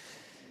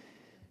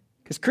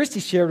 Because Christy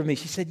shared with me,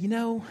 she said,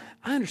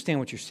 I understand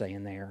what you're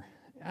saying there.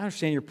 I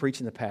understand you're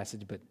preaching the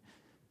passage, but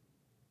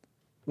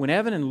when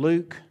Evan and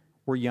Luke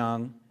were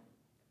young,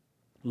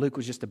 Luke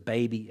was just a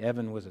baby.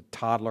 Evan was a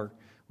toddler.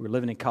 We were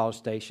living in College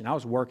Station. I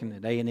was working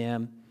at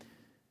A&M,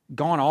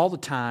 gone all the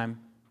time.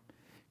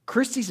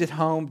 Christy's at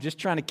home just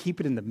trying to keep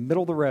it in the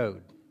middle of the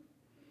road.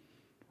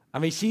 I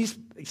mean,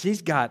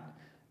 she's got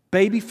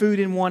baby food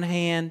in one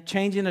hand,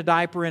 changing a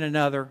diaper in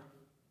another,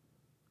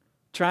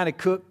 trying to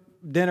cook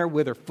dinner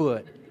with her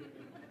foot.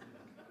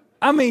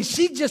 I mean,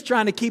 she's just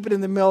trying to keep it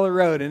in the middle of the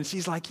road. And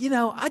she's like,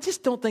 I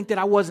just don't think that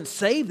I wasn't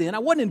saved then. I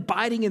wasn't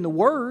abiding in the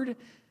Word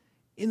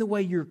in the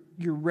way you're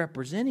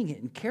representing it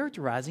and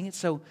characterizing it.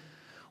 So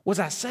Was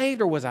I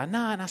saved or was I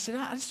not? And I said,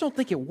 I just don't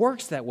think it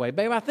works that way,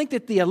 babe. I think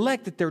that the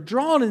elect, that they're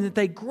drawn and that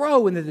they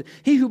grow and that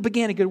he who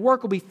began a good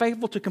work will be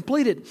faithful to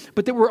complete it.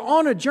 But that we're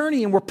on a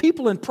journey and we're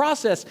people in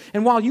process.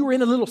 And while you were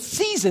in a little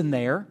season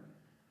there,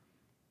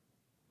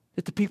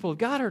 that the people of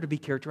God are to be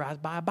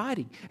characterized by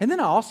abiding. And then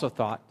I also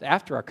thought,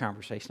 after our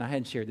conversation, I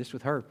hadn't shared this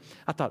with her,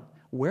 I thought,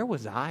 where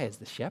was I as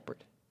the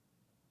shepherd?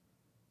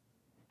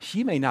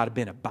 She may not have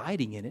been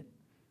abiding in it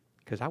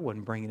because I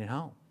wasn't bringing it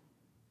home.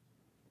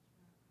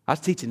 I was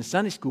teaching a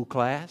Sunday school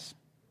class,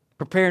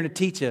 preparing to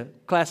teach a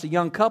class of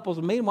young couples,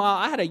 and meanwhile,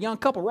 I had a young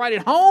couple right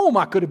at home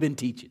I could have been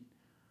teaching.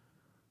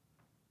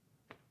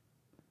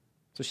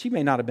 So she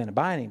may not have been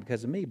abiding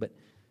because of me, but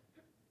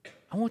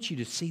I want you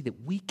to see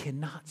that we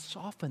cannot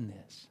soften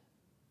this.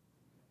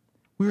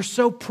 We're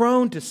so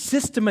prone to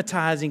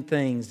systematizing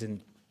things,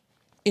 and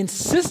in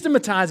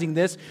systematizing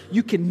this,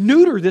 you can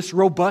neuter this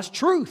robust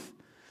truth.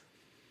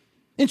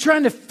 In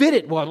trying to fit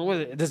it,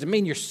 well, does it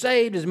mean you're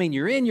saved? Does it mean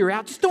you're in, you're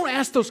out? Just don't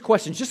ask those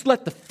questions. Just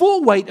let the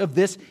full weight of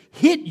this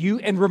hit you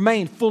and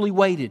remain fully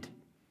weighted.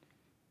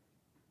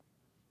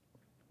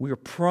 We are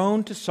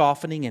prone to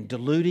softening and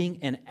diluting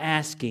and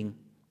asking,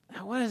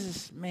 now, what does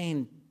this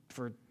mean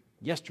for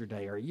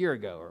yesterday or a year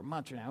ago or a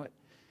month from now?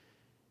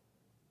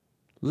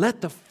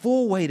 Let the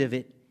full weight of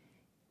it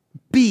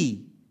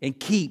be and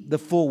keep the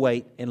full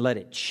weight and let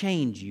it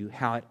change you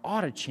how it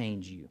ought to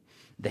change you.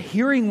 The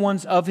hearing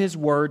ones of His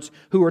words,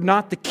 who are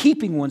not the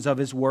keeping ones of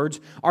His words,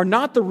 are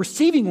not the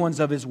receiving ones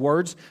of His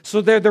words,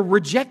 so they're the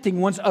rejecting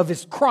ones of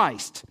His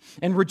Christ.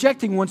 And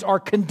rejecting ones are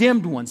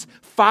condemned ones.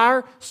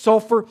 Fire,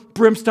 sulfur,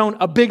 brimstone,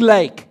 a big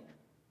lake.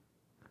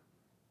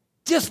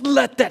 Just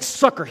let that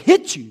sucker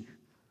hit you.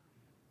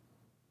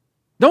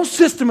 Don't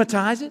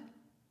systematize it.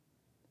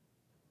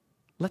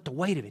 Let the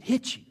weight of it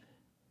hit you.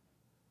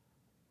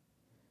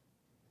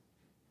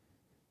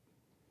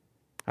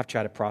 I've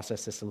tried to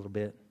process this a little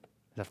bit.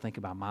 As I think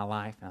about my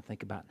life, and I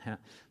think about how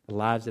the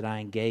lives that I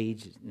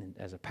engage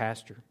as a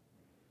pastor.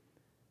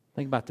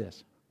 Think about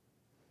this.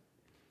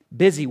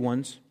 Busy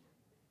ones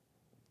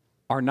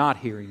are not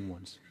hearing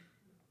ones.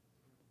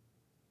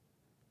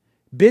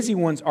 Busy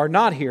ones are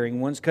not hearing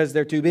ones because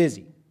they're too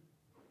busy.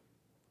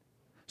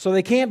 So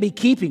they can't be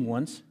keeping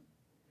ones.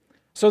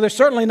 So they're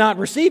certainly not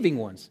receiving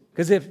ones.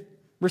 Because if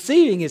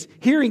receiving is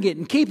hearing it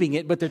and keeping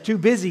it, but they're too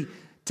busy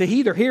to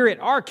either hear it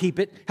or keep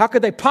it, how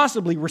could they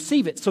possibly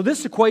receive it? So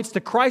this equates to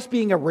Christ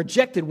being a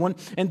rejected one,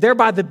 and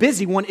thereby the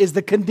busy one is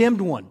the condemned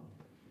one.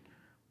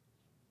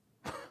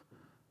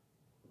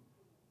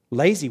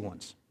 Lazy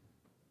ones.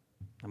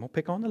 I'm going to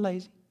pick on the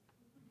lazy.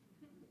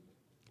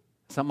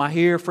 Something I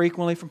hear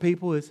frequently from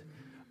people is,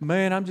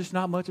 man, I'm just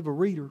not much of a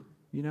reader.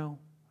 You know,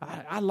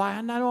 I know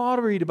I ought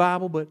to read the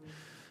Bible, but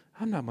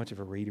I'm not much of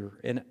a reader.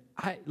 And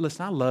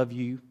listen, I love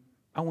you.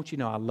 I want you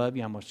to know I love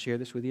you. I'm going to share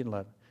this with you and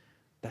love you.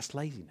 That's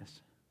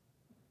laziness.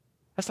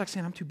 That's like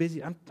saying I'm too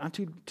busy. I'm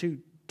too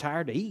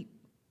tired to eat.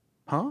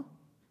 Huh?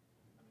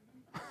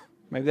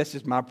 Maybe that's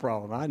just my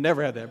problem. I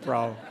never had that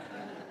problem.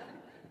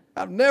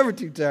 I'm never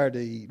too tired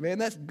to eat. Man,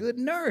 that's good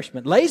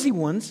nourishment. Lazy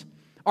ones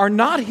are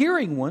not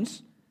hearing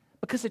ones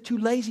because they're too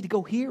lazy to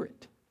go hear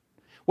it.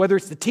 Whether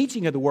it's the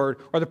teaching of the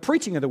Word or the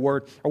preaching of the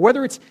Word, or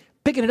whether it's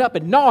picking it up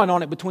and gnawing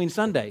on it between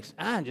Sundays.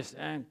 I'm just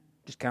kind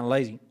of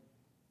lazy.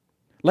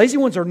 Lazy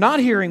ones are not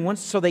hearing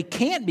ones, so they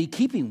can't be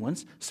keeping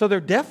ones, so they're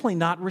definitely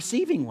not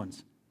receiving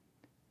ones.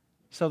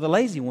 So the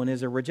lazy one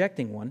is a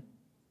rejecting one,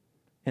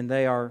 and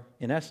they are,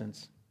 in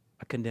essence,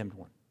 a condemned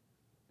one.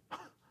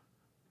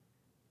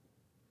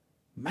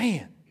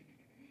 Man,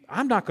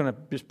 I'm not going to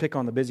just pick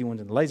on the busy ones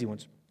and the lazy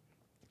ones.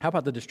 How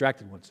about the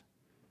distracted ones?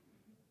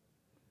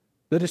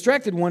 The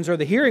distracted ones are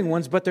the hearing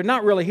ones, but they're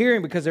not really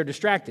hearing because they're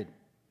distracted.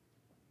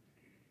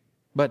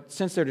 But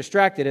since they're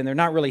distracted and they're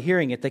not really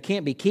hearing it, they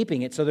can't be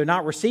keeping it, so they're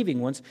not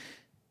receiving ones,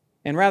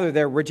 and rather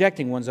they're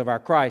rejecting ones of our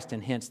Christ,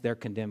 and hence they're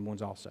condemned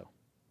ones also.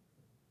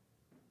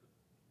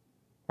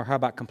 Or how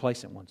about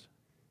complacent ones?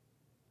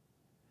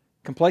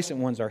 Complacent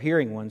ones are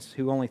hearing ones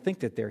who only think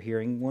that they're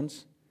hearing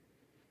ones,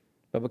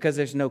 but because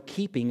there's no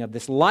keeping of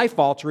this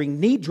life-altering,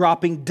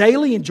 need-dropping,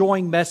 daily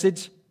enjoying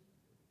message,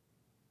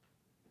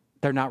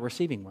 they're not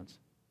receiving ones.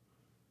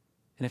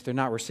 And if they're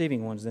not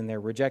receiving ones, then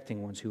they're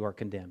rejecting ones who are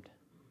condemned.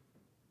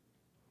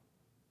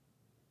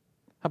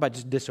 How about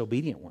just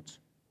disobedient ones?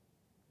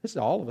 This is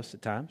all of us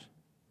at times.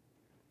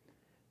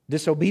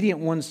 Disobedient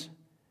ones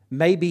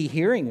may be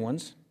hearing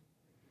ones,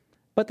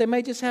 but they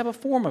may just have a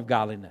form of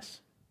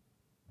godliness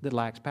that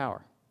lacks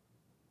power.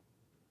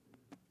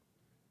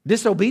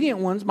 Disobedient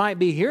ones might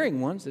be hearing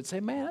ones that say,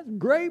 man, that's a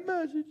great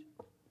message,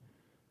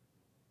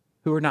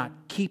 who are not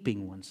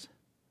keeping ones.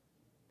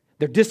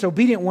 They're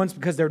disobedient ones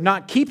because they're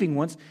not keeping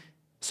ones.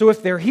 So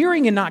if they're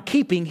hearing and not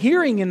keeping,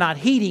 hearing and not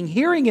heeding,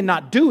 hearing and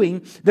not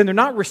doing, then they're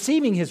not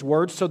receiving His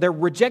words, so they're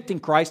rejecting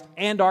Christ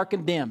and are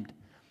condemned.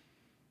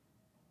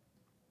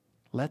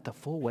 Let the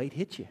full weight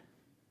hit you.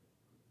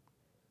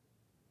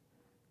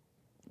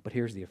 But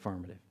here's the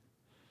affirmative.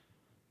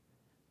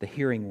 The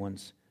hearing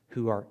ones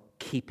who are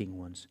keeping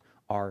ones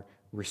are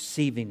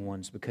receiving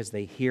ones because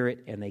they hear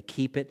it and they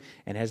keep it.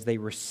 And as they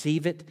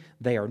receive it,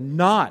 they are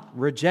not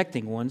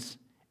rejecting ones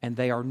and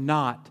they are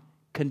not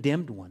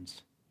condemned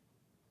ones.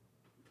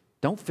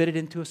 Don't fit it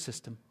into a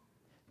system.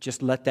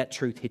 Just let that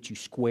truth hit you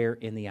square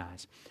in the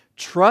eyes.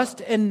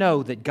 Trust and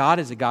know that God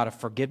is a God of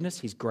forgiveness.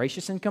 He's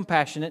gracious and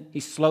compassionate.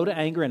 He's slow to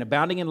anger and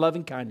abounding in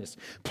loving kindness.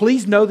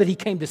 Please know that He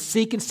came to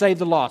seek and save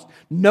the lost.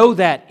 Know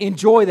that.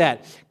 Enjoy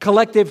that.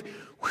 Collective,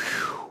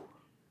 whew.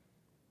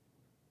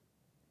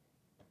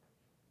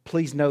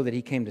 Please know that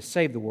He came to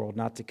save the world,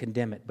 not to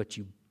condemn it. But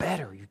you've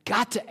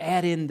got to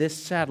add in this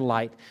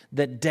satellite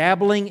that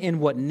dabbling in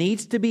what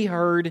needs to be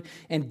heard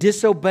and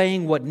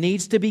disobeying what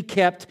needs to be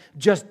kept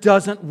just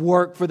doesn't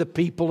work for the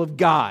people of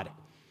God.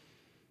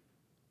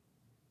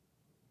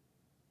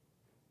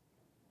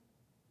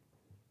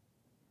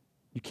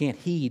 You can't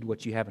heed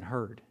what you haven't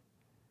heard.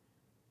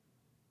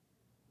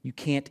 You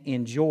can't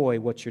enjoy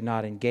what you're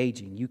not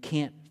engaging. You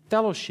can't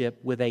fellowship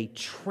with a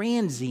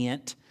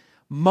transient,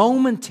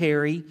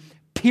 momentary,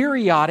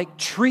 periodic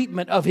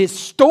treatment of His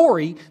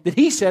story that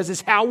He says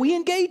is how we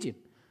engage Him.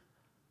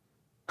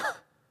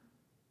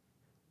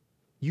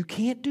 You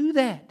can't do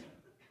that.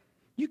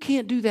 You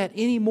can't do that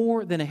any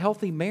more than a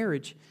healthy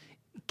marriage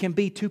can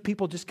be two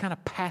people just kind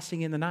of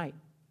passing in the night.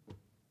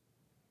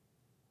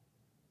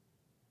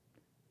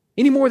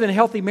 Any more than a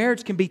healthy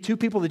marriage can be two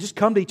people that just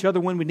come to each other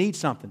when we need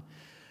something.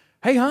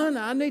 Hey, hon,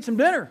 I need some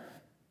dinner.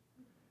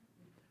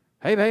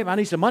 Hey, babe, I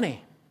need some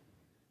money.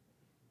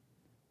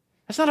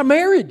 That's not a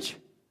marriage.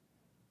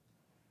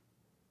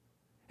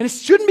 And it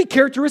shouldn't be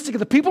characteristic of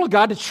the people of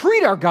God to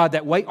treat our God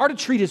that way or to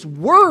treat His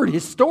Word,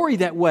 His story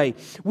that way.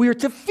 We are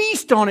to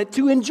feast on it,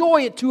 to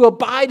enjoy it, to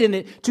abide in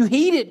it, to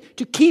heed it,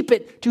 to keep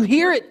it, to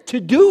hear it, to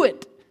do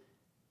it.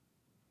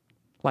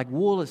 Like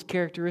wool is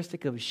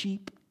characteristic of a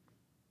sheep,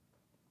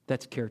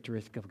 that's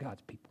characteristic of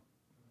God's people.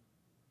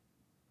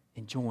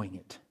 Enjoying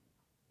it.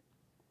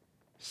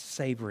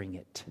 Savoring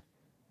it.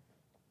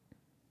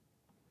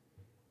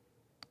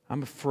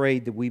 I'm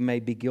afraid that we may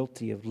be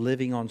guilty of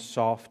living on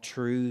soft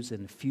truths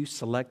and a few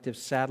selective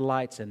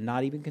satellites and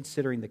not even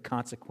considering the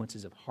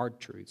consequences of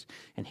hard truths.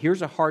 And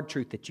here's a hard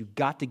truth that you've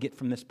got to get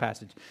from this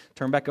passage.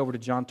 Turn back over to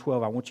John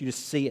 12. I want you to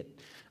see it.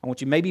 I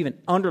want you to maybe even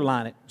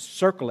underline it,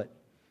 circle it.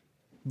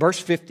 Verse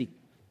 50.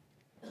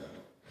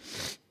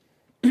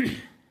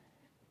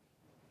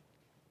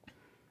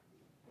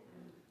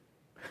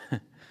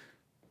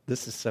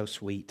 This is so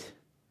sweet.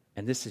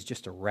 And this is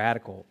just a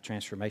radical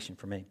transformation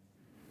for me.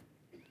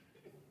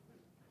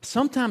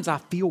 Sometimes I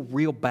feel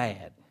real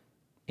bad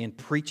in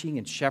preaching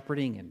and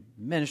shepherding and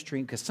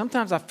ministering because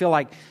sometimes I feel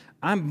like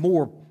I'm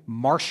more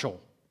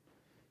martial.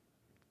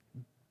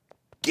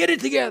 Get it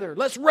together.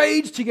 Let's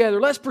rage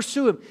together. Let's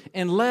pursue Him.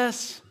 And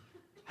less,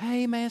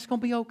 hey man, it's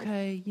going to be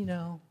okay, you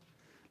know.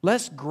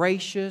 Less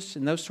gracious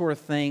and those sort of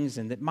things.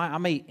 And that I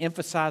may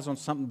emphasize on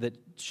something that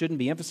shouldn't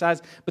be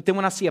emphasized. But then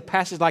when I see a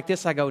passage like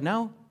this, I go,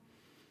 no.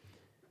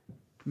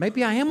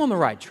 Maybe I am on the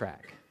right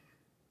track.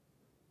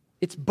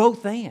 It's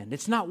both and.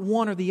 It's not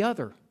one or the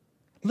other.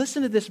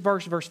 Listen to this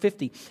verse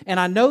 50. And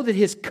I know that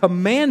His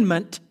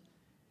commandment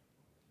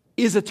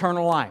is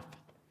eternal life.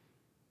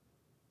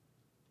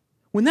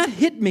 When that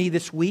hit me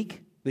this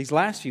week, these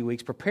last few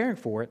weeks, preparing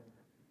for it,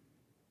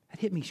 that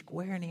hit me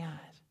square in the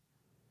eyes.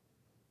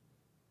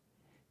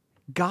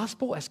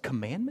 Gospel as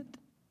commandment?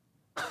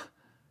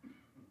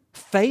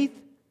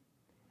 Faith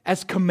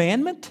as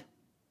commandment?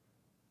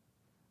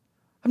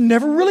 I've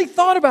never really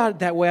thought about it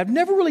that way. I've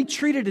never really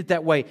treated it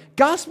that way.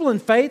 Gospel and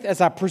faith,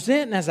 as I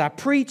present and as I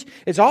preach,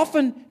 is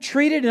often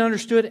treated and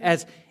understood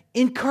as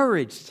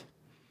encouraged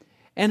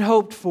and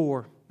hoped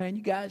for. Man,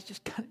 you guys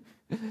just kind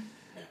of,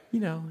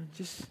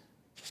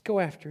 just go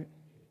after it.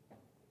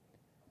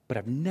 But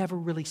I've never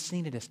really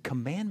seen it as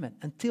commandment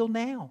until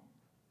now.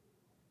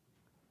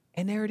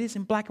 And there it is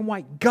in black and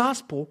white.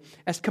 Gospel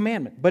as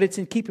commandment. But it's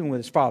in keeping with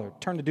His Father.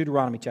 Turn to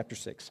Deuteronomy chapter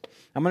 6.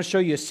 I'm going to show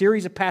you a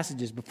series of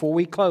passages before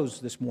we close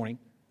this morning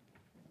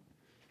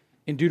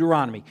in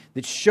Deuteronomy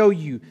that show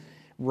you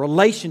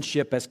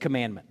relationship as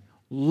commandment,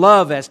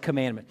 love as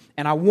commandment.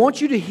 And I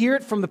want you to hear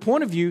it from the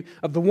point of view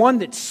of the one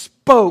that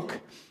spoke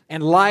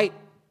and light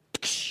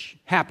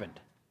happened.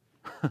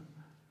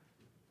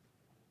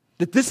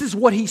 That this is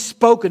what He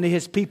spoke unto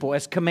His people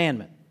as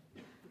commandment.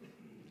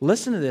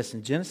 Listen to this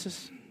in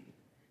Genesis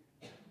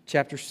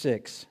chapter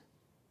 6,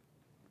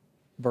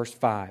 verse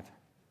 5.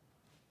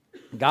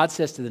 God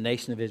says to the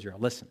nation of Israel,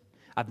 listen,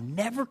 I've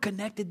never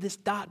connected this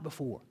dot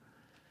before.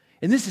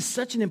 And this is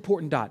such an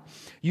important dot.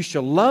 You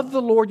shall love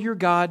the Lord your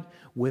God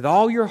with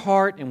all your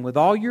heart and with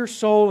all your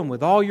soul and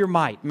with all your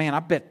might. Man, I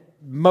bet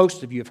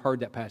most of you have heard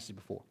that passage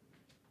before.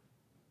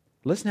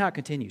 Listen how it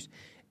continues.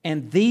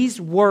 And these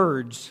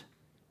words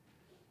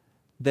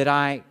that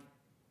I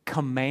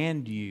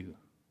command you.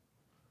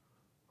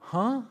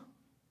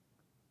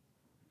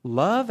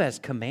 Love as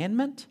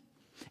commandment?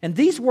 And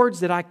these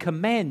words that I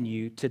command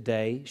you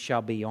today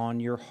shall be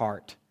on your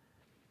heart.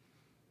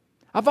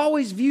 I've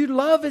always viewed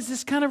love as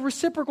this kind of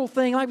reciprocal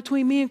thing, like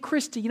between me and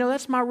Christy.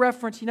 That's my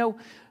reference.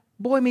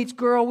 Boy meets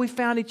girl, we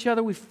found each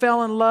other, we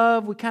fell in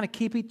love, we kind of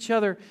keep each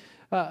other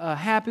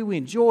happy, we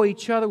enjoy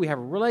each other, we have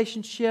a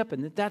relationship,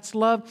 and that's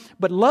love.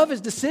 But love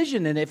is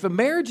decision, and if a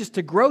marriage is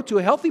to grow to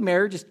a healthy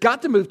marriage, it's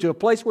got to move to a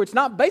place where it's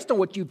not based on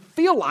what you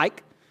feel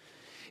like.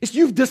 It's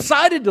you've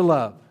decided to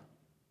love.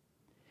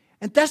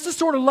 And that's the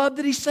sort of love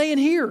that he's saying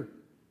here.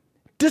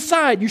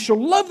 Decide, you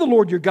shall love the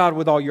Lord your God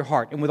with all your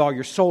heart and with all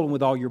your soul and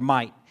with all your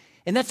might.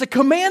 And that's a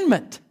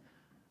commandment.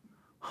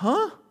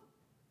 Huh?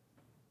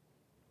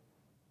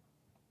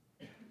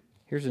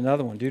 Here's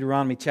another one,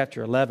 Deuteronomy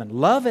chapter 11.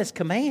 Love as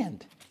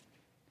command.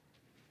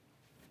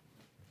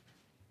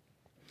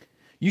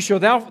 You shall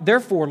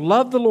therefore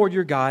love the Lord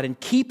your God and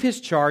keep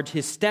His charge,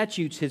 His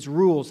statutes, His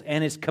rules,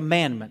 and His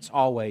commandments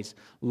always.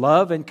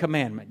 Love and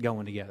commandment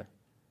going together.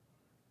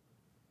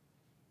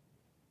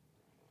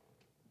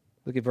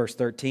 Look at verse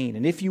 13.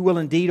 And if you will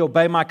indeed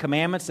obey my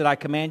commandments that I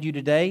command you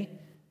today,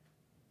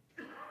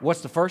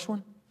 what's the first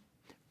one?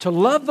 To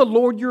love the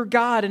Lord your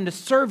God and to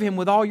serve Him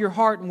with all your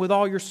heart and with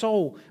all your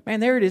soul. Man,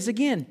 there it is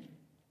again.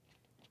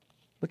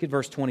 Look at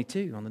verse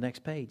 22 on the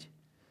next page.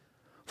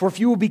 For if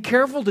you will be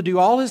careful to do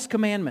all His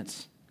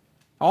commandments,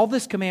 all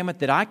this commandment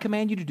that I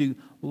command you to do,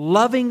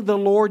 loving the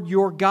Lord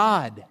your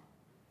God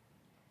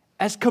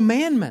as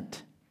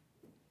commandment.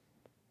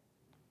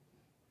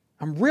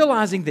 I'm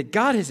realizing that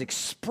God has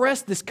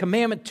expressed this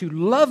commandment to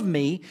love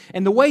me,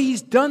 and the way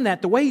He's done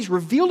that, the way He's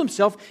revealed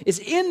Himself, is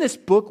in this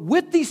book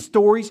with these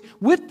stories,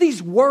 with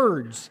these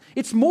words.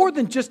 It's more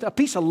than just a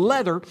piece of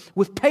leather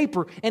with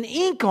paper and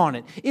ink on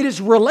it. It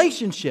is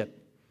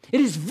relationship.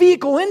 It is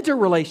vehicle into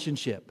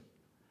relationship.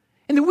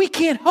 And that we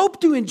can't hope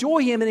to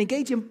enjoy Him and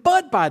engage Him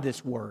but by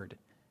this word.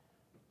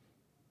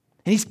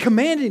 And He's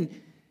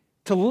commanding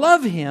to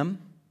love Him.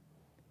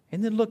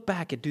 And then look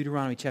back at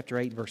Deuteronomy chapter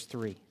 8, verse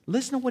 3.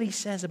 Listen to what he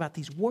says about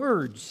these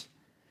words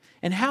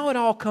and how it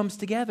all comes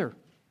together.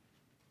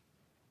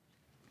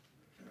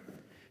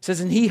 It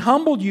says, and He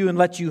humbled you and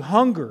let you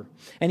hunger,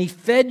 and He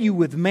fed you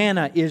with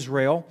manna,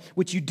 Israel,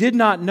 which you did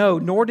not know,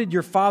 nor did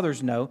your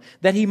fathers know,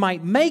 that He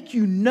might make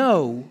you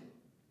know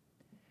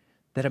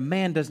that a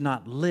man does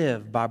not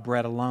live by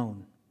bread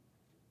alone,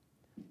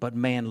 but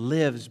man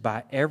lives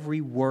by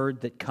every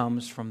word that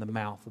comes from the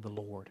mouth of the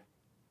Lord.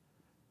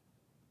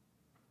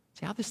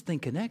 See how this thing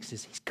connects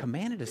is He's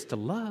commanded us to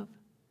love.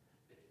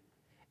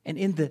 And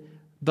in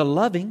the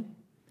loving,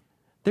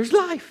 there's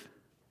life.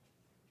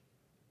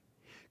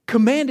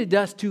 Commanded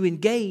us to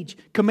engage,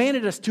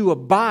 commanded us to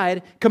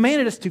abide,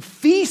 commanded us to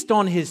feast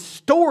on His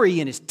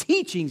story and His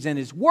teachings and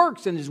His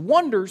works and His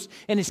wonders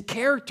and His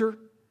character.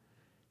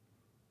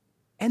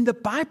 And the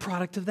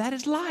byproduct of that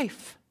is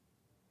life.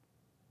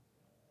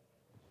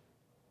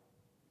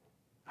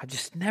 I've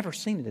just never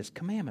seen it as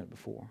commandment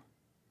before.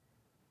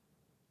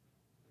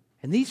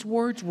 And these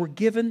words were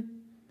given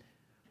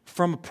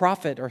from a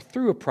prophet or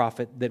through a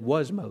prophet that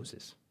was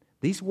Moses.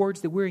 These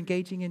words that we're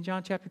engaging in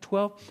John chapter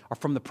 12 are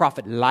from the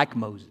prophet like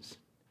Moses.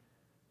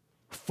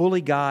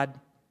 Fully God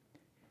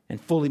and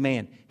fully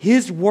man.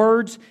 His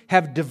words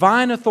have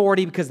divine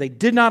authority because they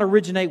did not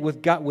originate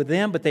with God, with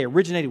them, but they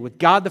originated with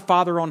God the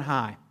Father on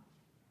high.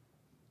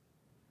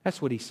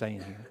 That's what he's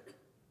saying here.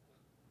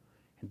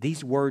 And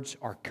these words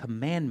are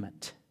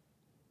commandment.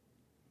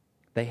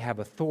 They have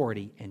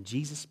authority, and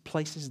Jesus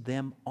places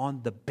them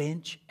on the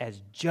bench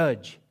as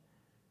judge.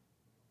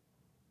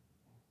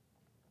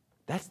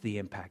 That's the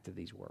impact of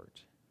these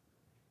words.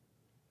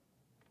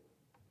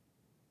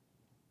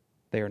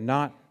 They are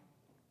not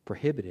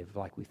prohibitive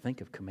like we think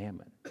of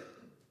commandment.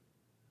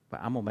 But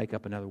I'm going to make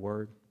up another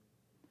word.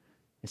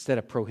 Instead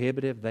of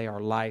prohibitive, they are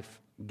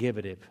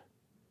life-givative.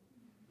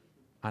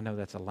 I know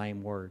that's a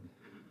lame word,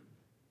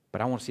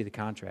 but I want to see the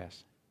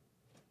contrast.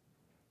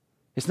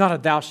 It's not a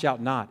thou shalt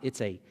not.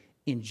 It's a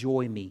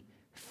enjoy me,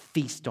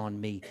 feast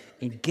on me,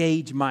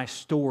 engage my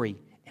story,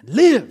 and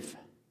live.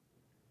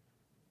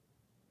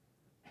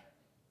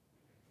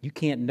 You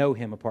can't know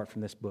Him apart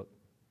from this book.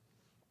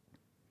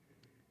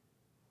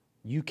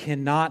 You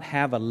cannot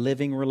have a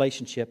living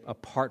relationship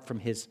apart from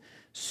His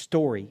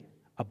story,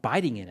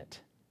 abiding in it.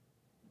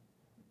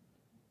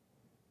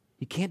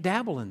 You can't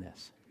dabble in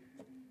this.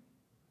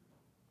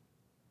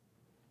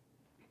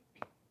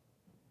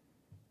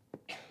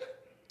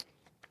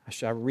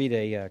 I read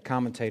a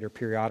commentator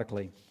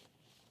periodically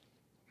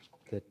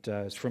that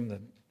is from the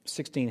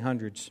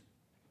 1600s,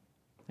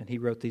 and he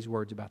wrote these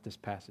words about this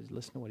passage.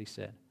 Listen to what he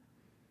said.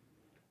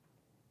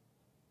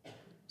 He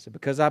said,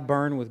 because I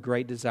burn with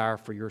great desire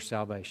for your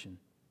salvation.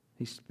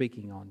 He's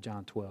speaking on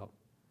John 12,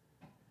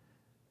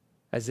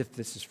 as if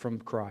this is from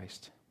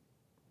Christ.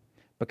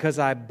 Because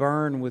I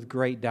burn with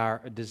great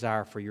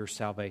desire for your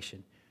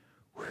salvation.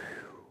 Whew.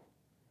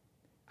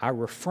 I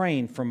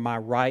refrain from my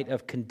right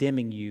of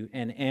condemning you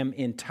and am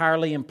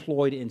entirely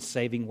employed in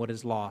saving what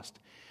is lost.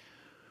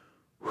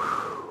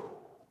 Whew.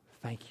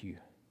 Thank you.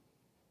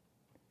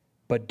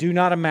 But do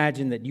not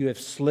imagine that you have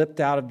slipped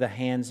out of the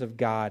hands of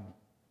God.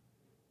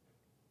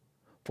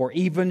 For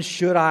even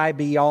should I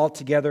be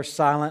altogether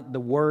silent, the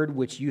word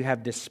which you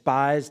have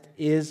despised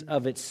is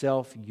of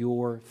itself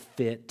your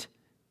fit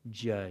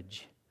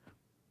judge.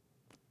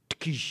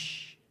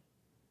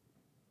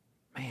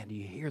 Man, do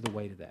you hear the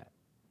weight of that?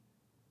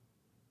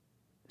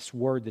 This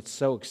word that's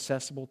so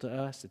accessible to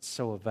us, it's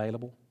so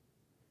available.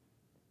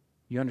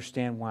 You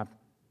understand why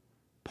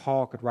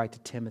Paul could write to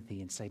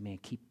Timothy and say, man,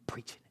 keep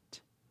preaching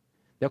it.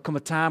 There'll come a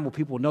time where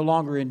people will no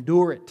longer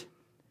endure it,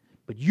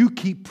 but you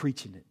keep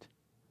preaching it,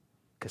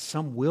 because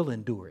some will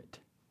endure it.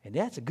 And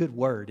that's a good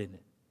word, isn't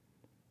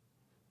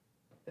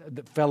it?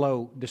 The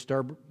fellow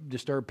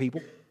disturbed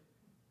people.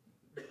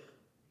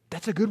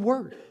 That's a good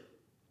word.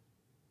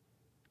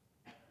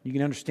 You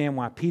can understand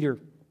why Peter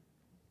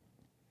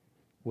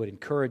would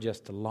encourage us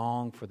to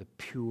long for the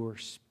pure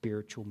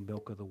spiritual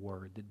milk of the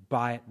Word, that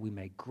by it we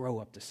may grow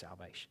up to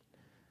salvation.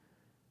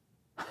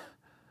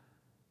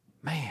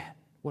 Man,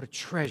 what a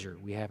treasure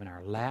we have in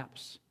our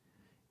laps,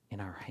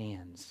 in our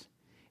hands.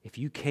 If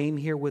you came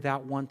here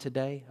without one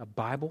today, a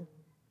Bible,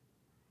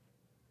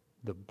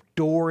 the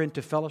door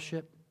into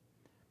fellowship,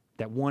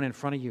 that one in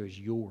front of you is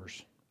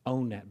yours.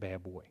 Own that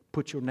bad boy.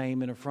 Put your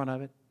name in front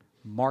of it.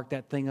 Mark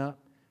that thing up.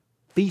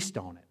 Feast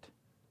on it.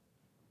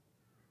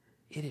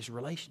 It is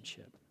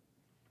relationship.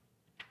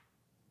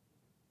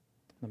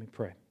 Let me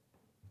pray.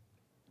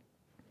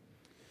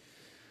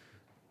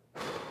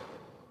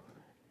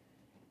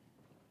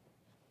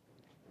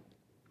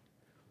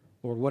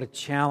 Lord, what a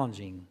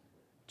challenging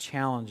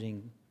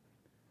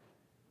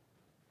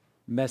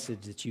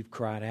message that you've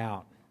cried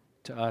out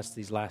to us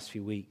these last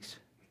few weeks.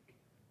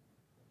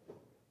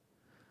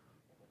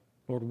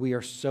 Lord, we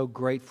are so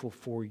grateful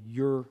for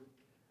your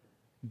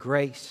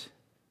grace,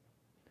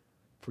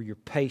 for your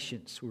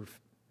patience. We're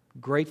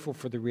grateful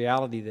for the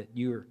reality that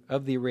you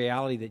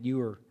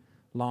are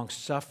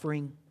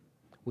long-suffering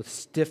with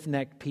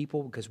stiff-necked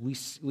people, because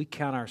we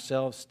count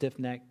ourselves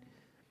stiff-necked.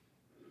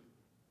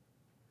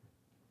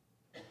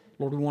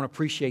 Lord, we want to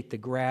appreciate the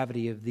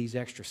gravity of these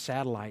extra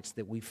satellites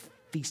that we've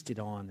feasted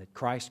on, that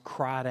Christ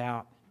cried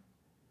out,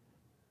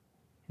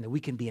 and that we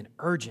can be an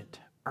urgent,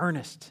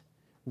 earnest,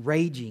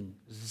 raging,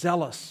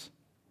 zealous,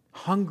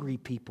 hungry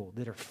people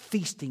that are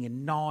feasting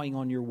and gnawing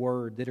on your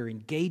word, that are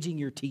engaging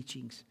your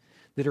teachings,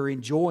 that are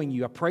enjoying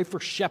you. I pray for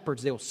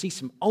shepherds, they will see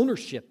some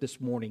ownership this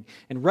morning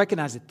and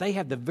recognize that they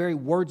have the very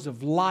words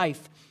of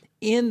life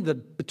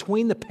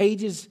between the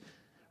pages,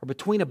 or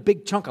between a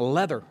big chunk of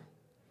leather.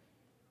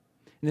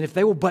 And that if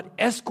they will but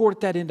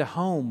escort that into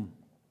home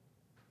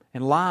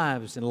and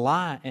lives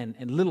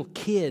and little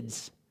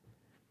kids,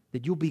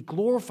 that you'll be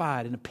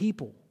glorified in the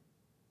people,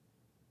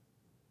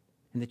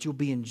 and that you'll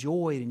be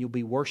enjoyed and you'll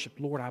be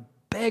worshiped. Lord, I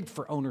beg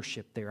for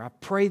ownership there. I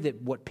pray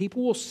that what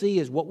people will see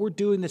is what we're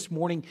doing this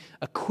morning,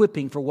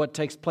 equipping for what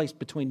takes place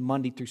between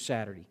Monday through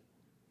Saturday.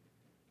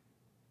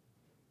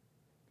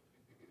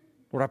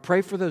 Lord, I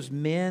pray for those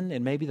men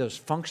and maybe those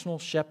functional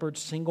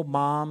shepherds, single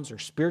moms or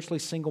spiritually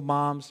single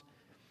moms,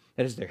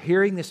 that as they're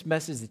hearing this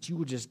message, that you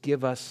will just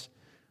give us,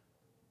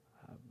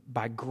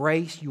 by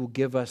grace, you will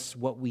give us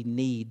what we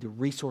need, the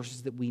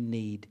resources that we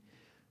need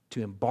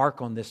to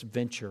embark on this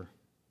venture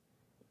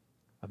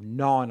of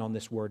gnawing on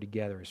this word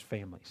together as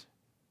families,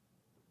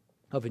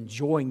 of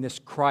enjoying this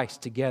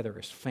Christ together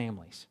as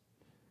families,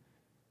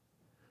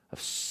 of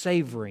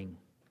savoring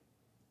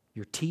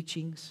your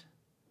teachings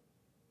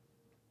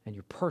and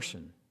your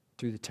person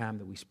through the time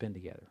that we spend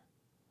together.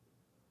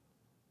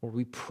 Lord,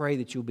 we pray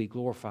that you'll be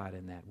glorified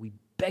in that. We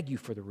beg you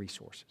for the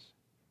resources.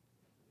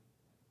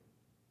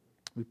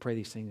 We pray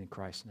these things in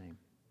Christ's name.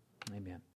 Amen.